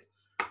at it,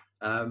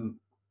 and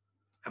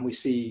we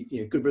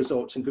see good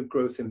results and good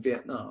growth in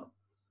Vietnam.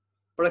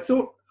 But I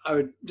thought I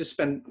would just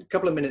spend a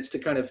couple of minutes to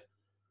kind of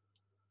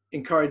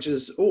encourage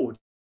us all to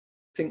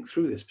think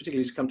through this,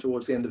 particularly as we come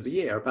towards the end of the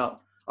year,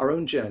 about our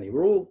own journey.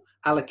 We're all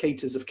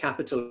allocators of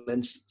capital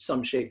in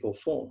some shape or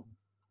form.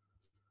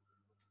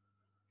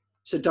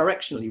 So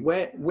directionally,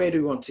 where do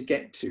we want to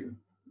get to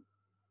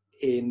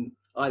in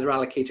either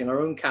allocating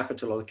our own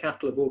capital or the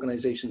capital of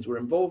organizations we're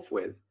involved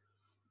with,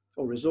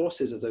 or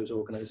resources of those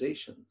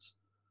organizations?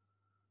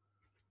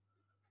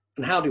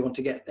 And how do you want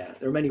to get there?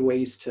 There are many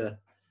ways to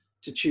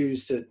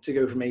choose to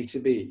go from A to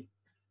B.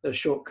 There are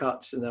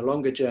shortcuts and there are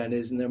longer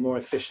journeys, and there are more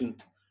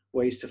efficient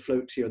ways to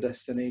float to your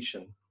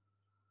destination.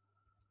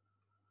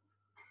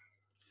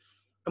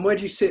 And where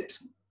do you sit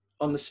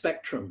on the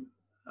spectrum?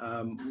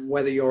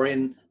 Whether you're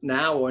in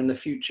now or in the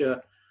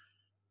future,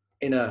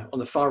 on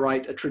the far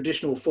right, a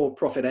traditional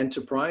for-profit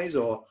enterprise,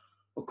 or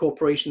a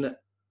corporation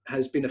that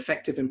has been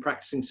effective in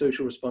practicing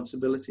social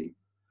responsibility,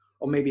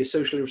 or maybe a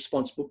socially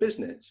responsible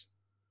business,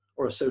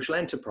 or a social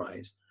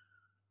enterprise,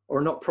 or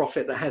a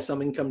not-profit that has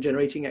some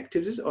income-generating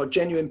activities, or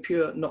genuine,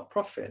 pure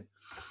not-profit.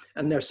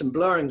 And there's some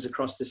blurrings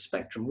across this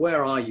spectrum.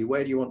 Where are you?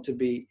 Where do you want to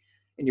be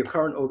in your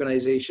current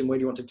organization? Where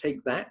do you want to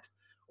take that?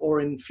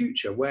 Or in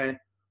future, where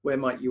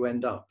might you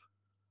end up?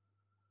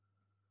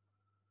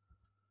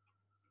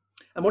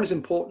 And what is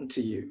important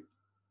to you?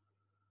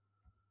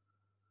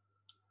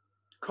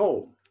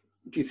 Coal.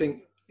 Do you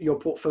think your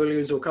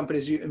portfolios or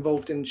companies you're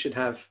involved in should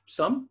have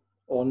some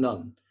or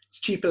none? It's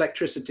cheap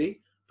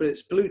electricity, but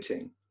it's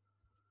polluting.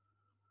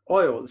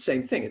 Oil, the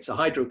same thing. It's a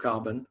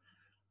hydrocarbon,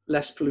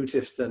 less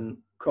pollutive than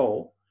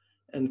coal,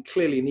 and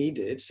clearly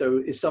needed. So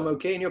is some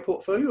okay in your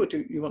portfolio, or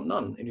do you want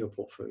none in your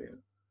portfolio?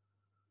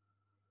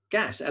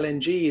 Gas,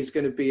 LNG, is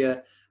going to be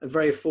a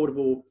very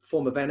affordable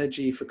form of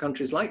energy for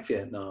countries like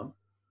Vietnam.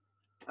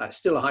 It's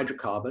still a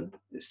hydrocarbon,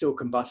 it's still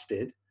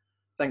combusted.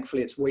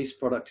 Thankfully, its waste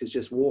product is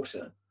just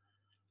water,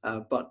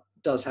 but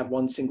does have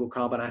one single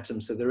carbon atom,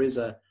 so there is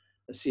a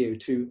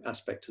CO2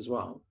 aspect as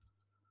well.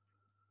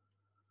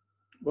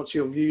 What's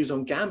your views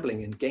on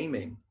gambling and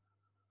gaming?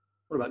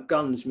 What about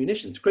guns,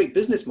 munitions? Great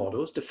business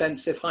models,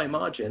 defensive, high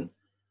margin,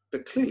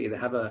 but clearly they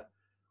have a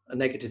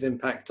negative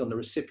impact on the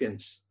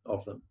recipients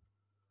of them.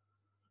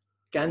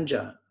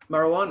 Ganja,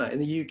 marijuana in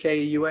the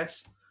UK,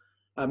 US,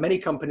 many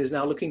companies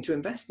now looking to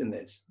invest in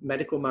this.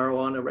 Medical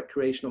marijuana,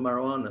 recreational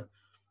marijuana.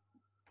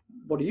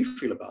 What do you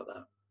feel about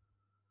that?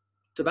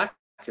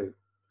 Tobacco,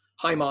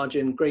 high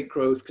margin, great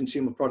growth,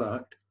 consumer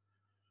product,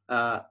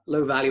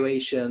 low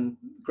valuation,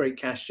 great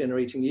cash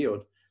generating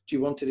yield. Do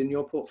you want it in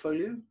your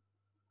portfolio?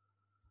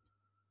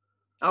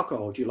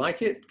 Alcohol, do you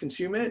like it,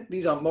 consume it?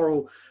 These aren't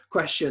moral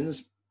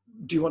questions.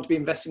 Do you want to be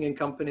investing in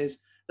companies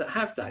that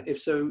have that? If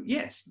so,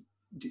 yes,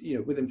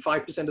 within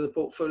 5% of the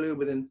portfolio,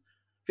 within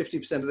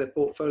 50% of their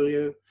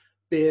portfolio,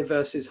 beer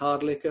versus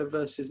hard liquor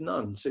versus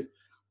none. So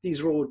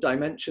these are all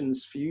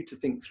dimensions for you to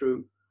think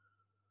through.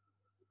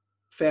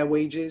 Fair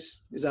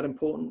wages, is that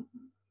important?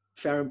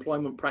 Fair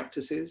employment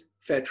practices,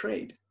 fair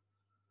trade.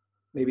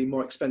 Maybe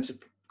more expensive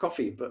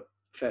coffee, but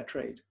fair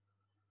trade.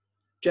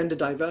 Gender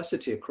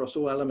diversity across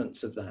all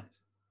elements of that.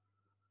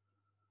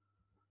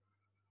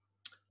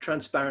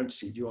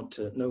 Transparency, do you want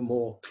to know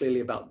more clearly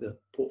about the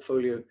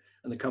portfolio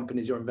and the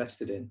companies you're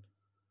invested in?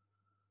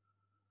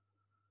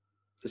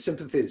 The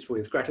sympathies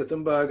with Greta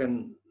Thunberg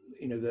and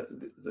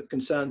the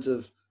concerns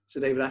of Sir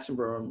David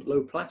Attenborough on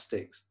low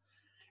plastics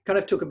kind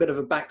of took a bit of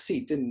a back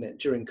seat, didn't it,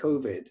 during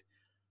COVID?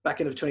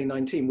 Back in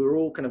 2019, we were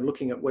all kind of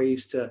looking at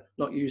ways to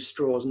not use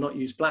straws, not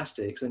use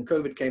plastics, and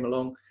COVID came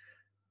along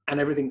and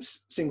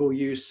everything's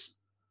single-use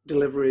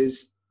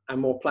deliveries and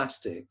more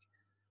plastic.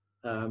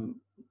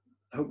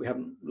 I hope we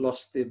haven't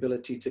lost the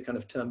ability to kind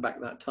of turn back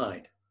that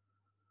tide.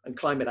 And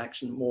climate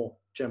action more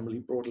generally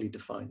broadly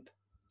defined.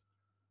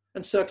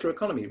 And circular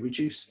economy,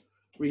 reduce,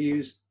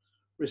 reuse,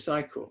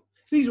 recycle.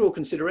 So these are all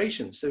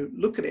considerations. So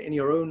look at it in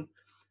your own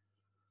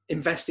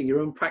investing, your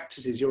own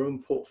practices, your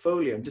own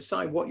portfolio, and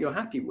decide what you're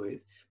happy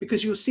with,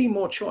 because you'll see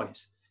more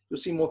choice. You'll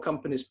see more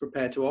companies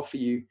prepared to offer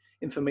you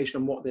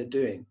information on what they're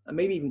doing, and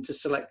maybe even to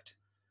select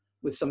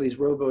with some of these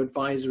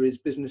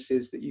robo-advisories,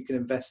 businesses that you can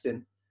invest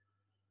in,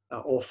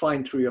 or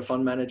find through your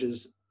fund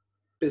managers,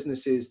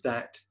 businesses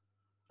that,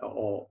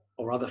 or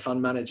other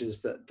fund managers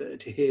that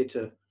adhere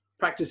to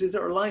practices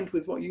that are aligned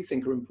with what you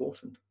think are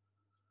important.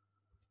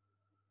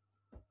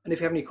 And if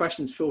you have any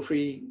questions, feel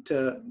free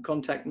to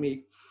contact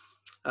me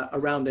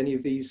around any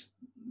of these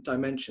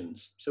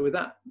dimensions. So with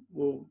that,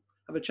 we'll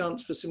have a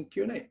chance for some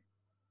Q&A.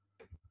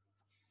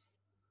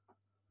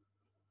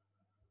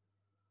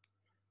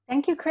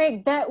 Thank you,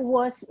 Craig. That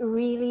was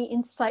really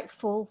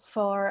insightful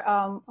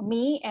for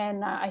me,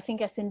 and I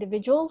think as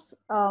individuals.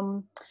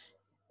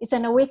 It's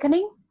an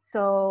awakening.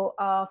 So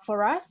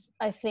for us,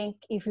 I think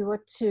if we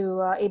were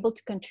to able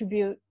to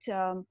contribute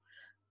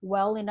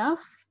well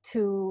enough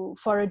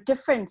for a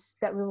difference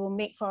that we will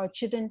make for our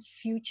children's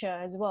future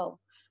as well.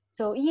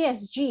 So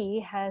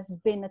ESG has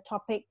been a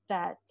topic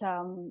that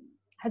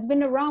has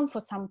been around for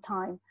some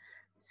time.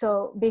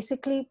 So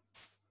basically,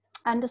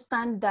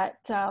 understand that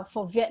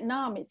for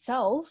Vietnam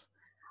itself,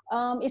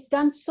 it's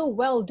done so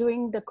well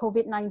during the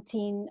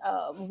COVID-19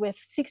 with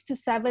 6 to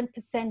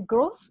 7%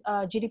 growth,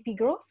 GDP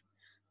growth.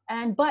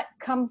 But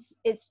comes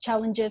its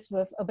challenges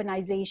with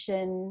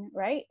urbanization,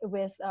 right?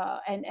 With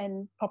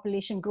and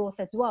population growth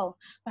as well.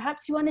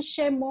 Perhaps you want to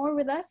share more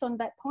with us on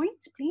that point,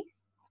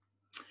 please?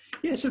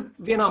 Yeah, so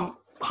Vietnam,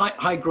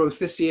 high growth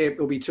this year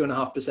will be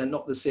 2.5%,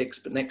 not the 6,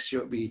 but next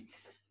year it'll be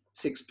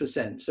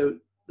 6%. So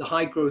the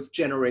high growth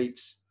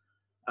generates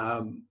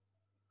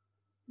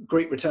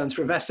great returns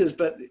for investors,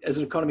 but as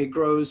the economy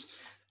grows,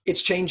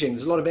 it's changing.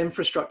 There's a lot of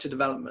infrastructure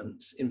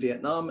developments in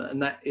Vietnam,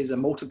 and that is a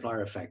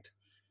multiplier effect.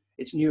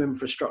 It's new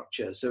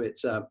infrastructure. So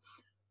it's a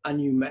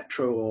new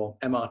metro or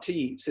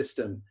MRT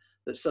system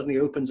that suddenly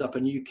opens up a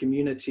new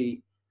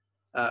community,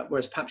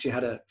 whereas perhaps you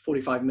had a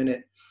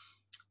 45-minute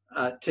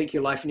take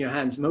your life in your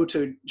hands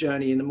motor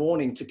journey in the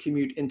morning to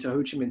commute into Ho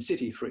Chi Minh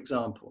City, for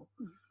example.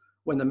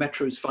 When the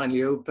metro is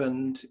finally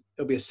opened,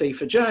 it'll be a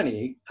safer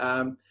journey.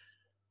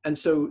 And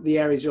so the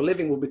areas you're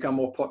living will become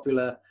more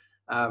popular.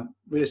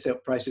 Real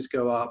estate prices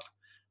go up.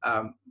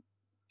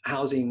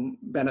 Housing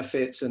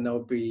benefits, and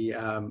there'll be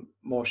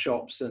more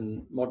shops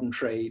and modern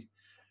trade.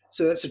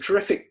 So that's a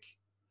terrific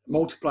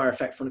multiplier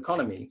effect for an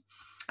economy.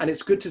 And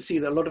it's good to see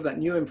that a lot of that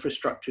new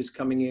infrastructure is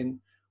coming in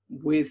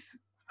with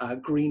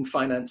green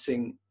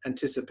financing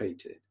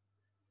anticipated.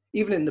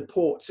 Even in the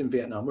ports in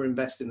Vietnam, we're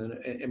investing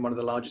in one of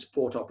the largest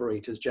port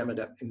operators,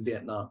 Gemadep, in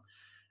Vietnam.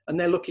 And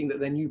they're looking that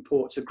their new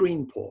ports are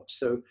green ports.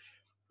 So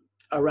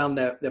around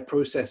their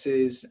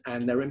processes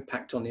and their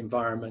impact on the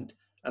environment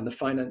and the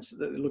finance that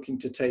they're looking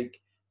to take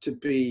to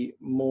be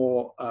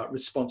more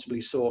responsibly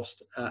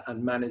sourced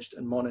and managed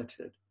and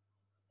monitored.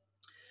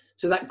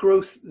 So that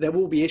growth, there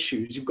will be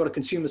issues. You've got a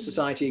consumer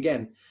society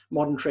again.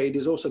 Modern trade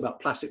is also about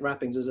plastic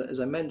wrappings, as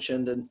I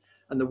mentioned, and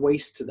the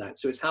waste to that.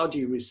 So it's how do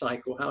you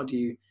recycle? How do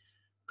you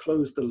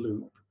close the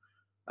loop?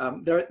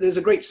 There's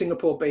a great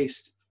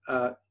Singapore-based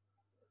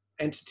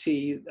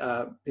entity,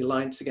 the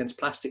Alliance Against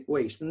Plastic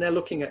Waste, and they're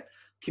looking at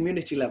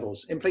community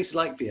levels in places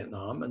like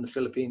Vietnam and the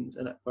Philippines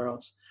and where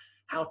else,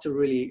 how to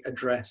really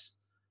address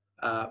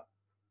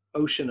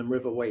ocean and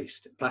river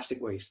waste,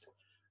 plastic waste,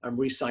 and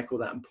recycle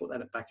that and put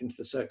that back into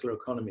the circular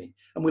economy.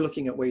 And we're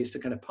looking at ways to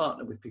kind of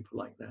partner with people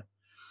like that.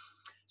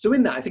 So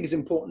in that, I think it's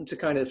important to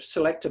kind of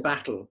select a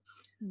battle.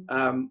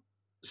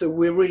 So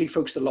we're really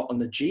focused a lot on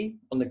the G,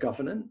 on the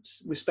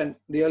governance. We spent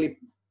the early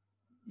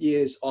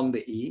years on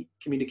the E,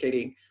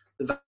 communicating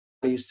the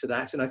values to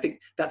that. And I think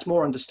that's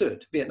more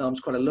understood. Vietnam's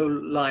quite a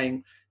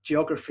low-lying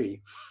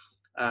geography,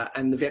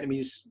 and the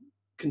Vietnamese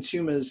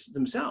consumers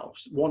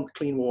themselves want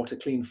clean water,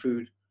 clean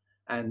food,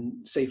 and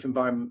safe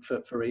environment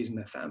for raising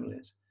their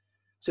families.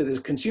 So there's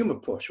a consumer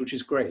push, which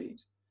is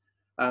great.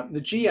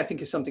 The G, I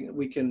think, is something that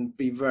we can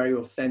be very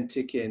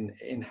authentic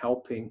in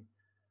helping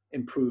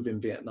improve in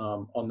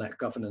Vietnam on that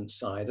governance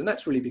side. And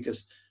that's really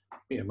because,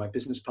 you know, my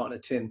business partner,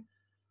 Tin,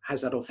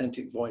 has that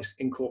authentic voice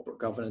in corporate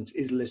governance,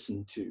 is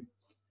listened to.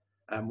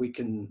 And we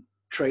can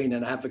train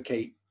and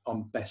advocate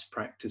on best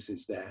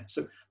practices there.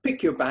 So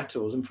pick your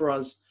battles. And for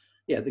us,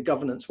 yeah, the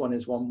governance one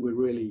is one we're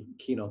really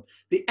keen on.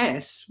 The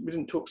S, we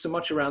didn't talk so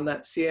much around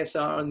that,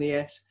 CSR and the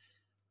S.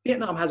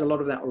 Vietnam has a lot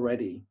of that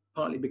already,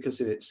 partly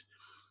because of its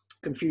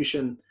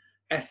Confucian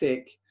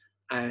ethic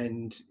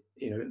and,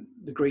 you know,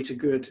 the greater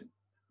good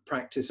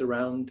practice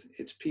around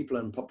its people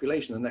and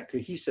population and that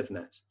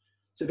cohesiveness.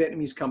 So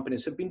Vietnamese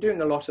companies have been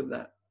doing a lot of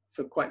that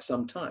for quite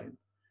some time.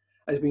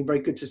 And it's been very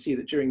good to see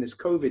that during this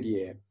COVID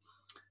year,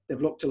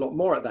 they've looked a lot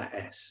more at that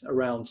S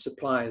around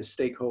suppliers,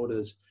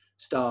 stakeholders,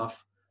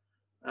 staff,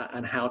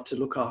 and how to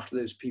look after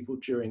those people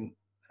during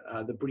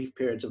the brief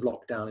periods of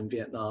lockdown in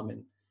Vietnam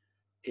in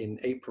in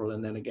April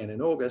and then again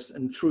in August.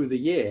 And through the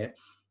year,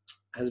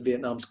 as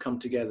Vietnam's come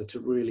together to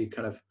really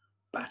kind of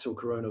battle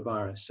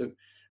coronavirus. So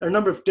there are a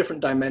number of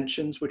different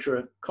dimensions which are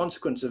a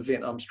consequence of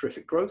Vietnam's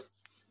terrific growth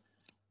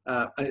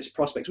and its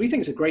prospects. We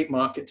think it's a great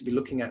market to be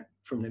looking at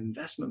from an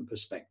investment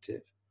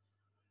perspective.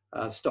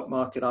 Stock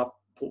market up,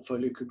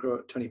 portfolio could grow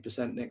at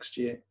 20% next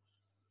year,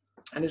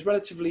 and is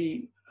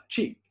relatively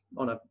cheap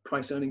on a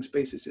price earnings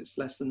basis. It's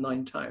less than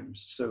 9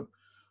 times. So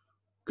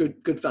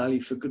good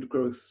value for good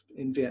growth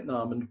in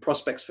Vietnam, and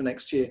prospects for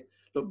next year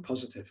look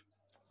positive.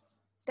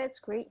 That's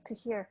great to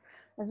hear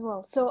as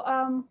well. So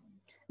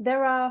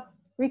there are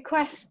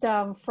requests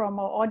from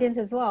our audience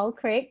as well,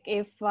 Craig.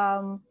 If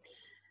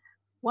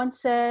one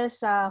says,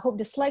 hope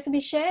the slides will be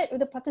shared with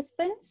the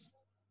participants.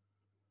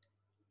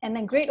 And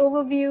then great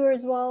overview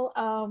as well.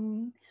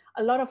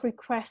 A lot of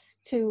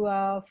requests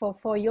to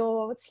for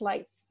your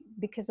slides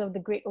because of the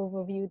great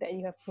overview that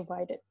you have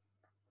provided.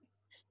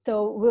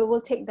 So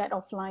we'll take that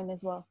offline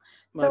as well.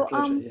 My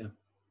pleasure, yeah.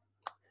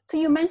 So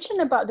you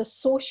mentioned about the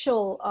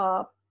social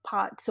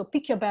part. So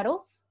pick your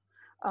battles,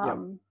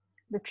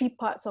 the 3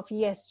 parts of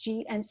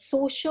ESG, and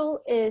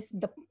social is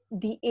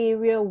the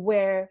area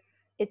where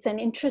it's an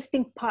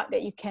interesting part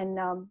that you can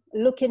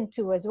look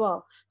into as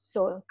well.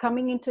 So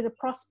coming into the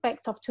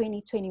prospects of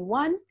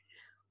 2021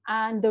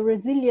 and the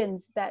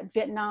resilience that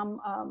Vietnam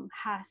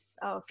has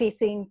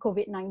facing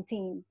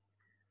COVID-19.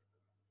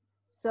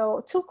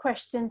 So 2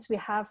 questions we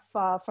have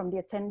from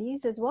the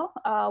attendees as well.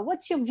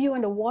 What's your view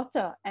on the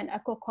water and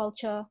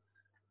aquaculture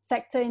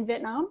sector in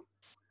Vietnam?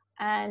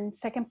 And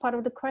second part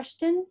of the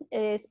question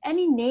is,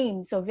 any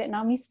names of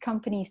Vietnamese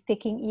companies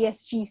taking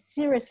ESG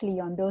seriously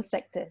on those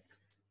sectors?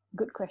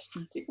 Good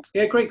question.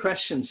 Yeah, great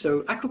question.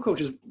 So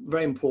aquaculture is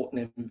very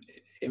important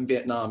in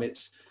Vietnam.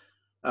 It's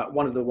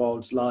one of the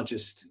world's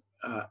largest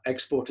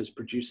exporters,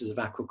 producers of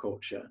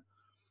aquaculture.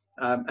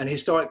 And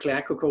historically,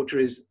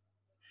 aquaculture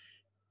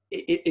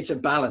it's a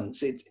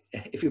balance.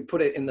 If you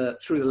put it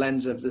through the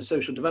lens of the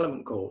social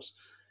development goals,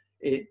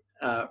 it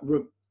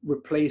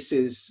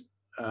replaces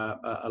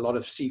a lot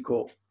of sea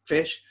caught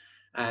fish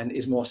and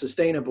is more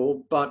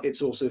sustainable, but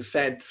it's also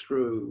fed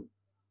through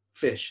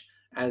fish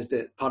as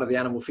part of the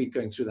animal feed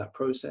going through that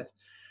process.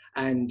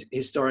 And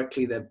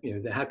historically, there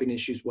have been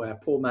issues where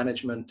poor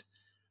management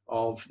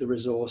of the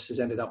resource has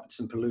ended up with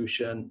some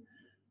pollution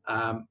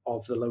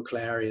of the local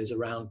areas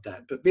around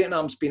that. But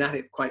Vietnam's been at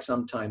it quite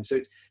some time. So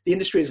the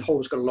industry as a whole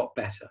has got a lot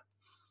better.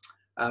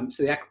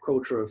 So the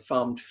aquaculture of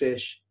farmed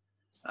fish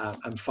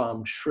and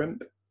farmed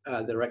shrimp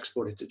that are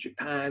exported to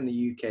Japan,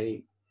 the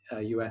UK,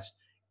 US,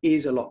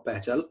 is a lot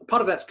better.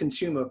 Part of that's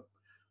consumer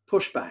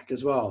pushback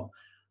as well.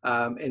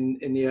 In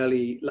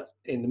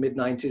the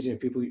mid-90s,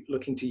 people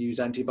looking to use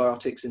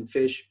antibiotics in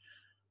fish,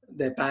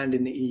 they're banned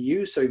in the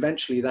EU. So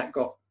eventually that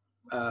got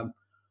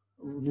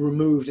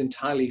removed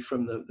entirely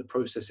from the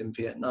process in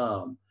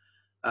Vietnam.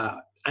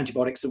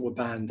 Antibiotics that were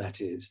banned,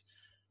 that is,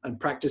 and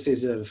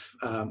practices of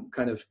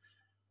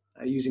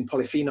using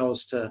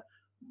polyphenols to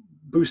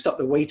boost up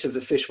the weight of the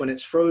fish when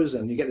it's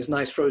frozen. You get this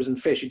nice frozen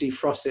fish, you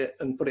defrost it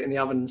and put it in the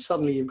oven, and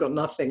suddenly you've got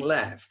nothing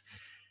left.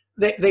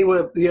 They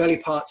were the early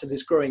parts of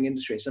this growing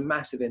industry. It's a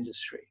massive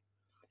industry.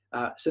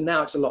 So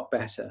now it's a lot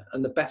better.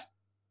 And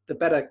the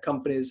better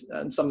companies,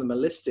 and some of them are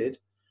listed,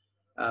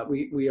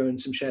 we own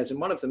some shares in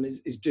one of them,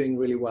 is doing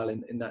really well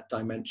in that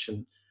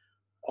dimension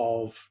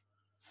of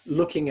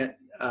looking at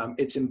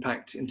its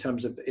impact in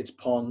terms of its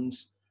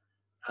ponds,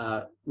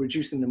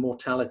 reducing the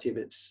mortality of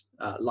its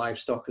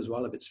livestock as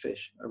well, of its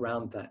fish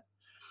around that.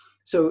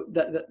 So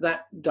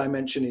that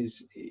dimension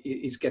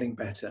is getting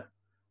better.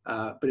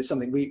 But it's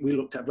something we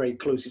looked at very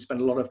closely,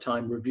 spent a lot of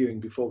time reviewing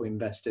before we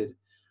invested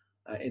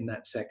in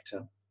that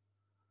sector.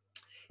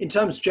 In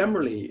terms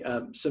generally,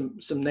 some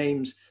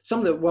names, some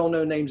of the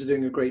well-known names are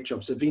doing a great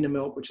job. So Vina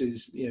Milk, which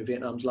is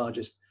Vietnam's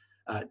largest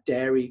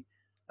dairy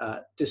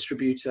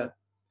distributor,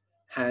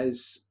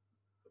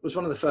 was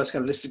one of the first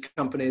kind of listed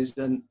companies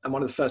and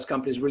one of the first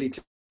companies really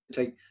to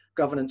take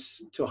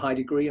governance to a high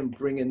degree and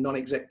bring in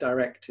non-exec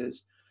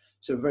directors.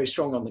 So very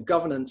strong on the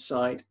governance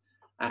side,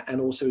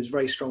 and also is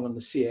very strong on the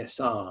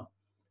CSR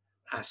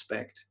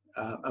aspect,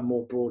 and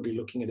more broadly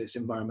looking at its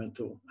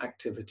environmental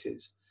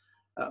activities.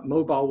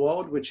 Mobile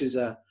World, which is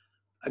a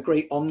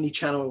great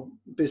omni-channel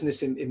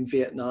business in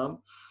Vietnam.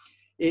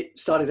 It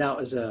started out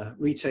as a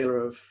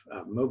retailer of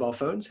mobile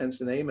phones, hence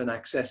the name, and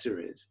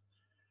accessories,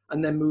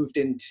 and then moved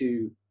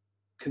into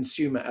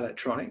consumer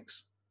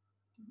electronics,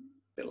 a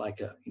bit like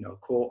a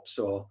Quartz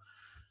or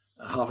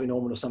a Harvey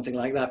Norman or something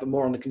like that, but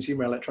more on the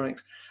consumer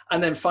electronics.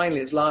 And then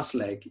finally, its last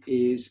leg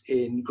is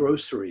in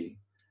grocery,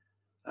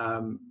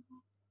 a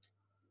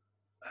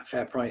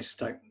fair price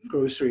type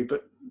grocery,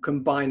 but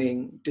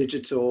combining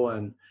digital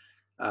and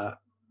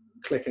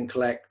click and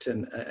collect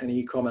and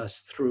e-commerce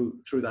through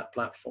that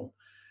platform.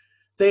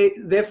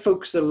 They're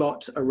focused a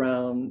lot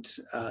around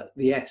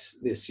the S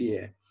this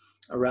year,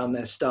 around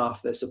their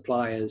staff, their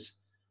suppliers,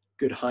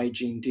 good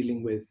hygiene,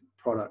 dealing with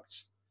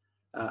products.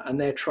 And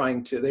they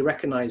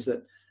recognize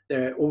that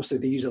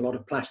they use a lot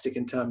of plastic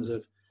in terms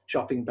of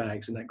shopping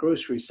bags and that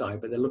grocery side,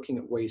 but they're looking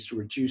at ways to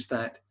reduce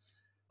that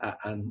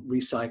and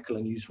recycle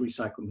and use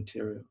recycled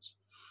materials.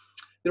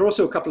 There are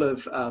also a couple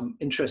of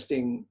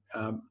interesting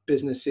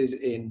businesses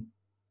in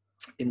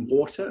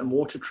water and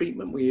water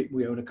treatment.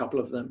 We own a couple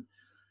of them.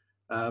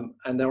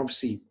 And they're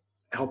obviously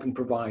helping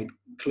provide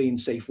clean,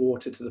 safe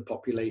water to the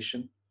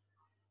population.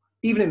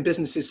 Even in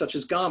businesses such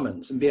as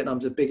garments, and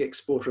Vietnam's a big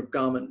exporter of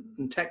garment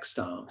and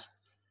textiles,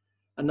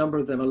 a number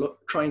of them are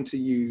trying to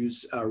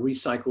use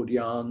recycled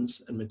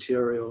yarns and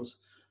materials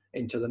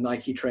into the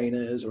Nike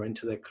trainers or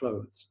into their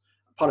clothes,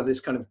 part of this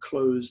kind of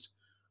closed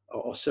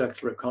or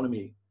circular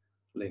economy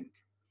link.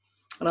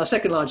 And our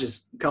second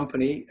largest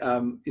company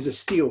is a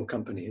steel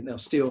company. Now,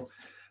 steel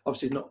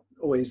obviously is not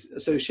always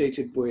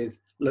associated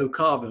with low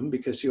carbon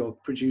because you're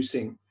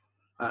producing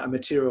a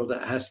material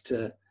that has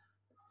to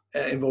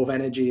involve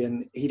energy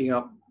and heating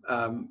up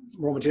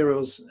raw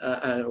materials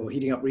or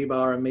heating up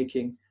rebar and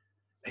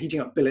heating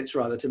up billets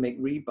rather to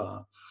make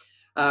rebar.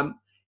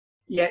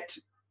 Yet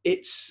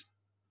it's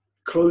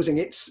closing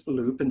its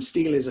loop, and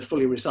steel is a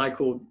fully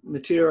recycled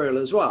material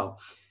as well.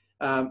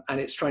 And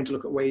it's trying to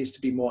look at ways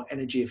to be more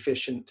energy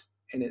efficient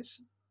in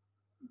its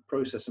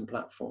process and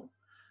platform.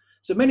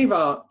 So many of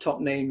our top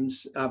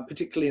names,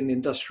 particularly in the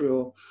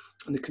industrial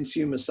and the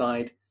consumer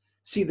side,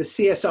 see the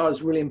CSR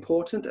as really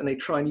important, and they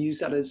try and use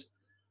that as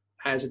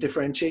a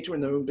differentiator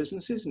in their own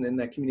businesses and in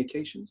their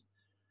communications,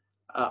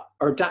 are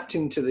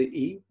adapting to the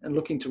E and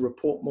looking to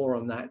report more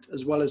on that,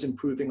 as well as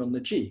improving on the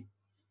G.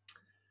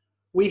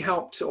 We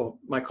helped, or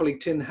my colleague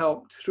Tin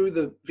helped, through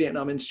the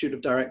Vietnam Institute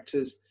of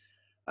Directors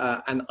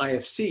and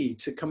IFC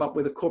to come up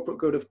with a corporate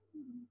code of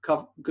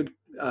good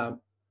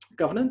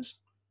governance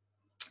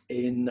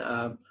in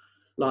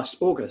last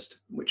August,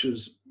 which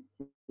was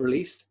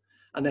released,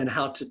 and then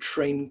how to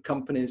train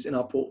companies in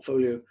our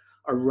portfolio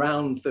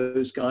around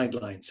those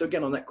guidelines. So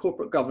again, on that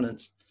corporate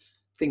governance,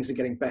 things are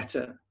getting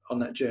better on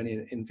that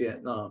journey in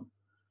Vietnam.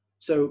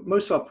 So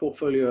most of our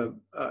portfolio,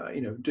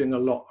 doing a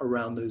lot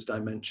around those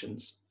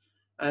dimensions.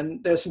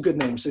 And there's some good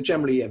names. So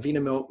generally, yeah, Vina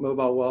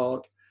Mobile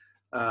World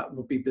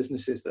would be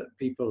businesses that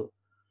people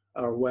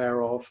are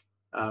aware of.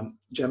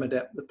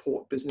 Gemadep, the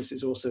port business,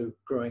 is also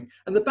growing.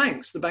 And the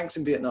banks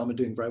in Vietnam are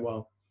doing very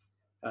well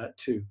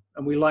too.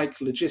 And we like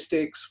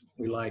logistics,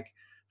 we like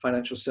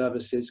financial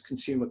services,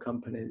 consumer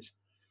companies,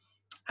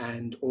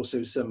 and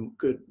also some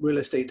good real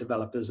estate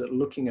developers that are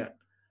looking at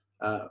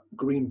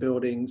green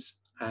buildings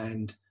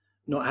and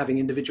not having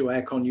individual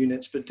aircon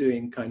units, but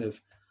doing kind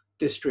of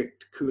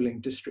district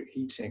cooling, district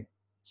heating.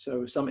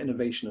 So some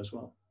innovation as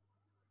well.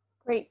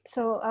 Great.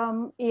 So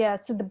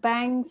so the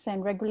banks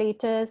and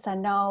regulators are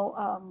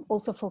now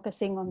also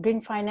focusing on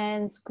green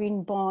finance,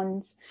 green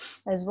bonds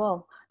as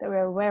well, that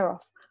we're aware of.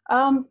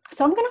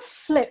 So I'm going to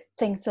flip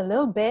things a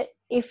little bit.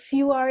 If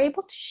you are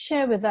able to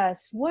share with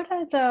us, what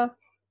are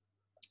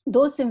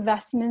those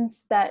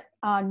investments that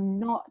are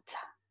not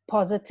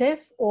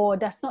positive or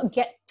does not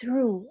get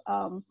through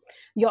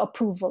your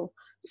approval?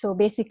 So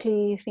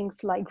basically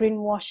things like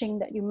greenwashing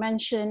that you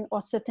mentioned, or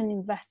certain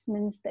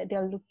investments that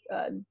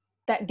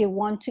they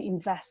want to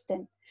invest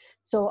in.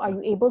 So are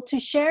you able to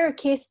share a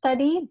case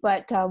study,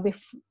 but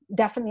with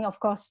definitely, of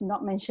course,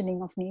 not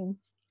mentioning of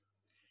names?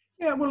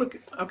 Yeah, well, look,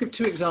 I'll give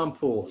two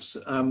examples,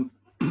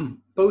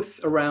 both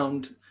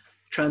around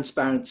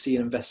transparency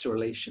and investor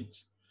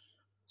relations.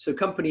 So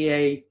company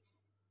A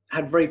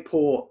had very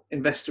poor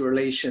investor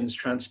relations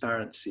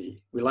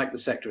transparency. We liked the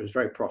sector, it was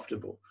very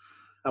profitable.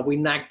 We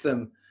nagged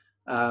them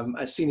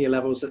at senior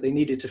levels that they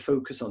needed to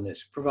focus on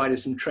this, provided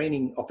some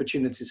training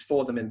opportunities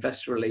for them,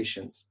 investor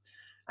relations,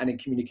 and in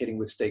communicating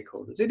with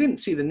stakeholders. They didn't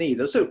see the need.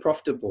 They're so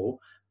profitable.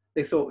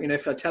 They thought,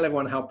 if I tell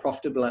everyone how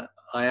profitable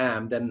I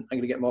am, then I'm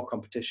going to get more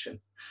competition.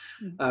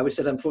 We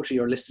said, unfortunately,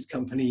 you're a listed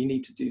company. You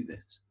need to do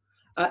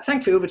this.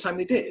 Thankfully, over time,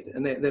 they did.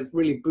 And they've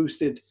really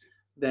boosted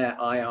their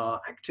IR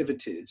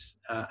activities.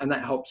 And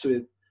that helps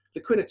with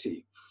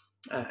liquidity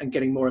and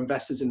getting more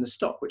investors in the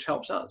stock, which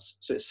helps us.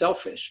 So it's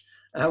selfish.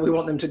 We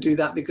want them to do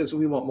that because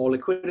we want more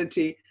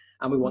liquidity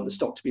and we want the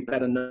stock to be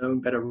better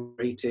known, better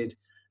rated,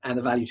 and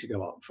the value to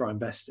go up for our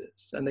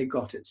investors. And they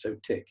got it, so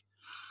tick.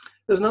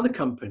 There's another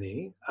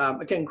company,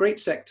 again, great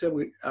sector.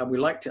 We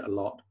liked it a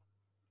lot,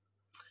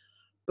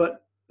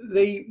 but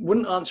they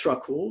wouldn't answer our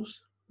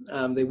calls.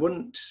 They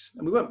wouldn't,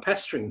 and we weren't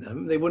pestering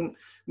them. They wouldn't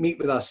meet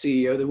with our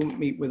CEO. They wouldn't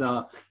meet with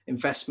our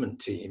investment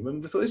team.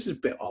 And we thought this is a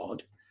bit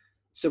odd.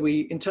 So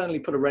we internally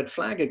put a red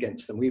flag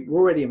against them. We've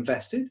already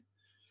invested.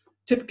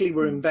 Typically,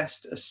 we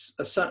invest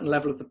a certain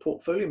level of the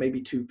portfolio,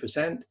 maybe 2%.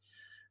 And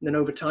then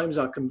over time, as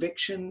our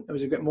conviction,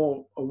 as we get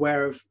more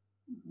aware of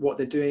what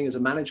they're doing as a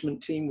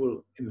management team,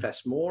 we'll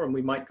invest more, and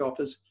we might go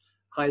up as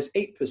high as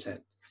 8%.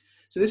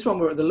 So this one,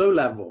 we're at the low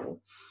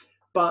level,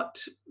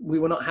 but we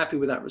were not happy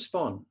with that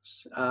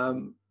response.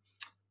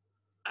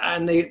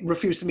 And they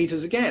refused to meet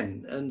us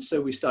again. And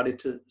so we started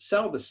to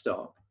sell the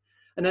stock.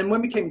 And then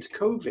when we came to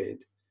COVID,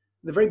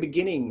 the very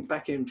beginning,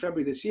 back in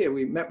February this year,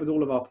 we met with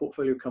all of our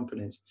portfolio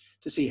companies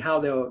to see how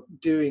they were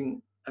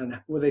doing and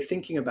were they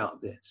thinking about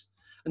this.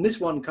 And this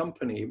one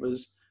company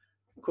was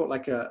caught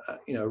like a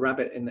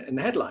rabbit in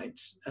the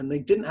headlights, and they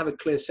didn't have a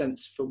clear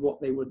sense for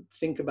what they would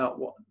think about,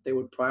 what they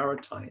would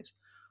prioritize,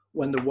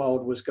 when the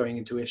world was going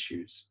into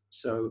issues.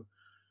 So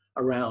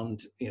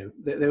around,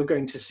 they were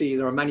going to see,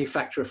 they're a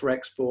manufacturer for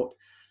export,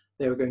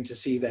 they were going to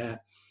see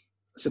their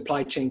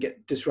supply chain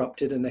get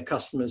disrupted and their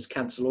customers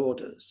cancel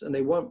orders, and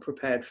they weren't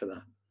prepared for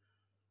that.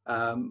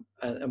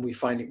 And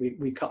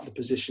we cut the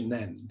position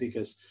then,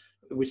 because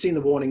we'd seen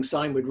the warning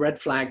sign, we'd red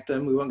flagged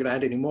them, we weren't going to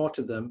add any more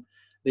to them,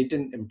 they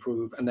didn't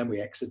improve, and then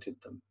we exited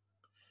them.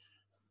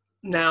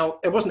 Now,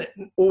 it wasn't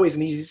always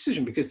an easy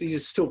decision, because these are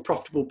still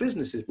profitable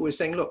businesses, but we're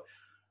saying, look,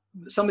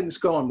 something's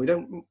gone,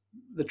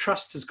 the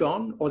trust has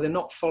gone, or they're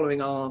not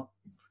following our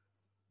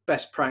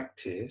best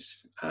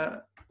practice,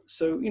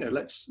 so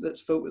let's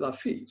vote with our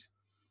feet.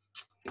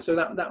 So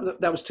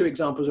that was two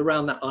examples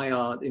around that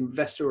IR,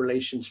 investor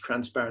relations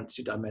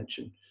transparency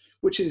dimension,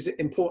 which is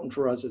important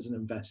for us as an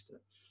investor.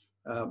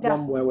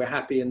 One where we're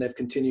happy and they've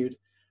continued,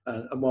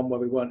 and one where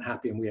we weren't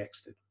happy and we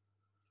exited.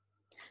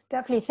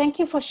 Definitely. Thank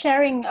you for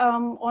sharing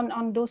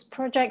on those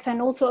projects,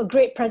 and also a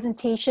great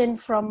presentation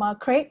from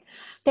Craig.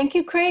 Thank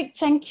you, Craig.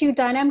 Thank you,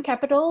 Dynam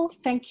Capital.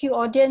 Thank you,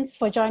 audience,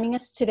 for joining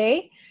us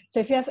today. So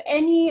if you have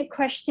any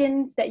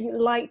questions that you'd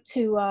like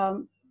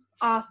to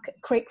ask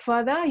Craig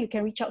further, you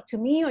can reach out to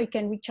me, or you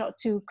can reach out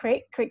to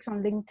Craig. Craig's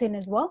on LinkedIn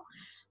as well.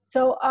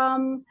 So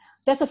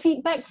there's a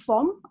feedback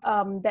form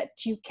that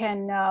you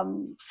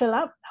can fill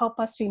out, help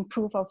us to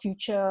improve our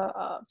future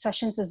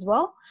sessions as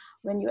well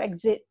when you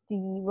exit the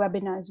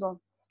webinar as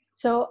well.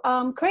 So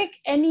Craig,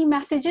 any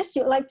messages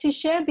you'd like to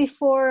share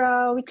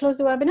before we close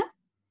the webinar?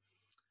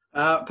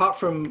 Apart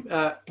from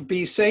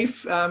be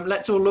safe,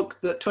 let's all look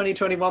that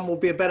 2021 will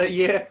be a better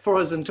year for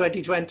us than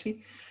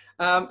 2020.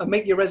 And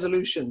make your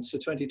resolutions for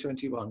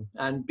 2021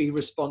 and be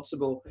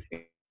responsible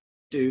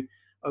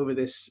over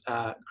this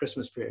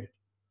Christmas period.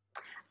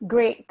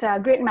 Great,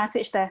 great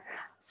message there.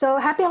 So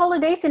happy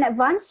holidays in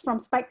advance from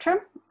Spectrum,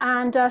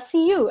 and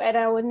see you at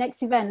our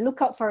next event.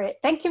 Look out for it.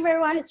 Thank you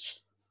very much.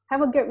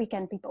 Have a good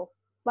weekend, people.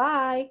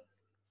 Bye.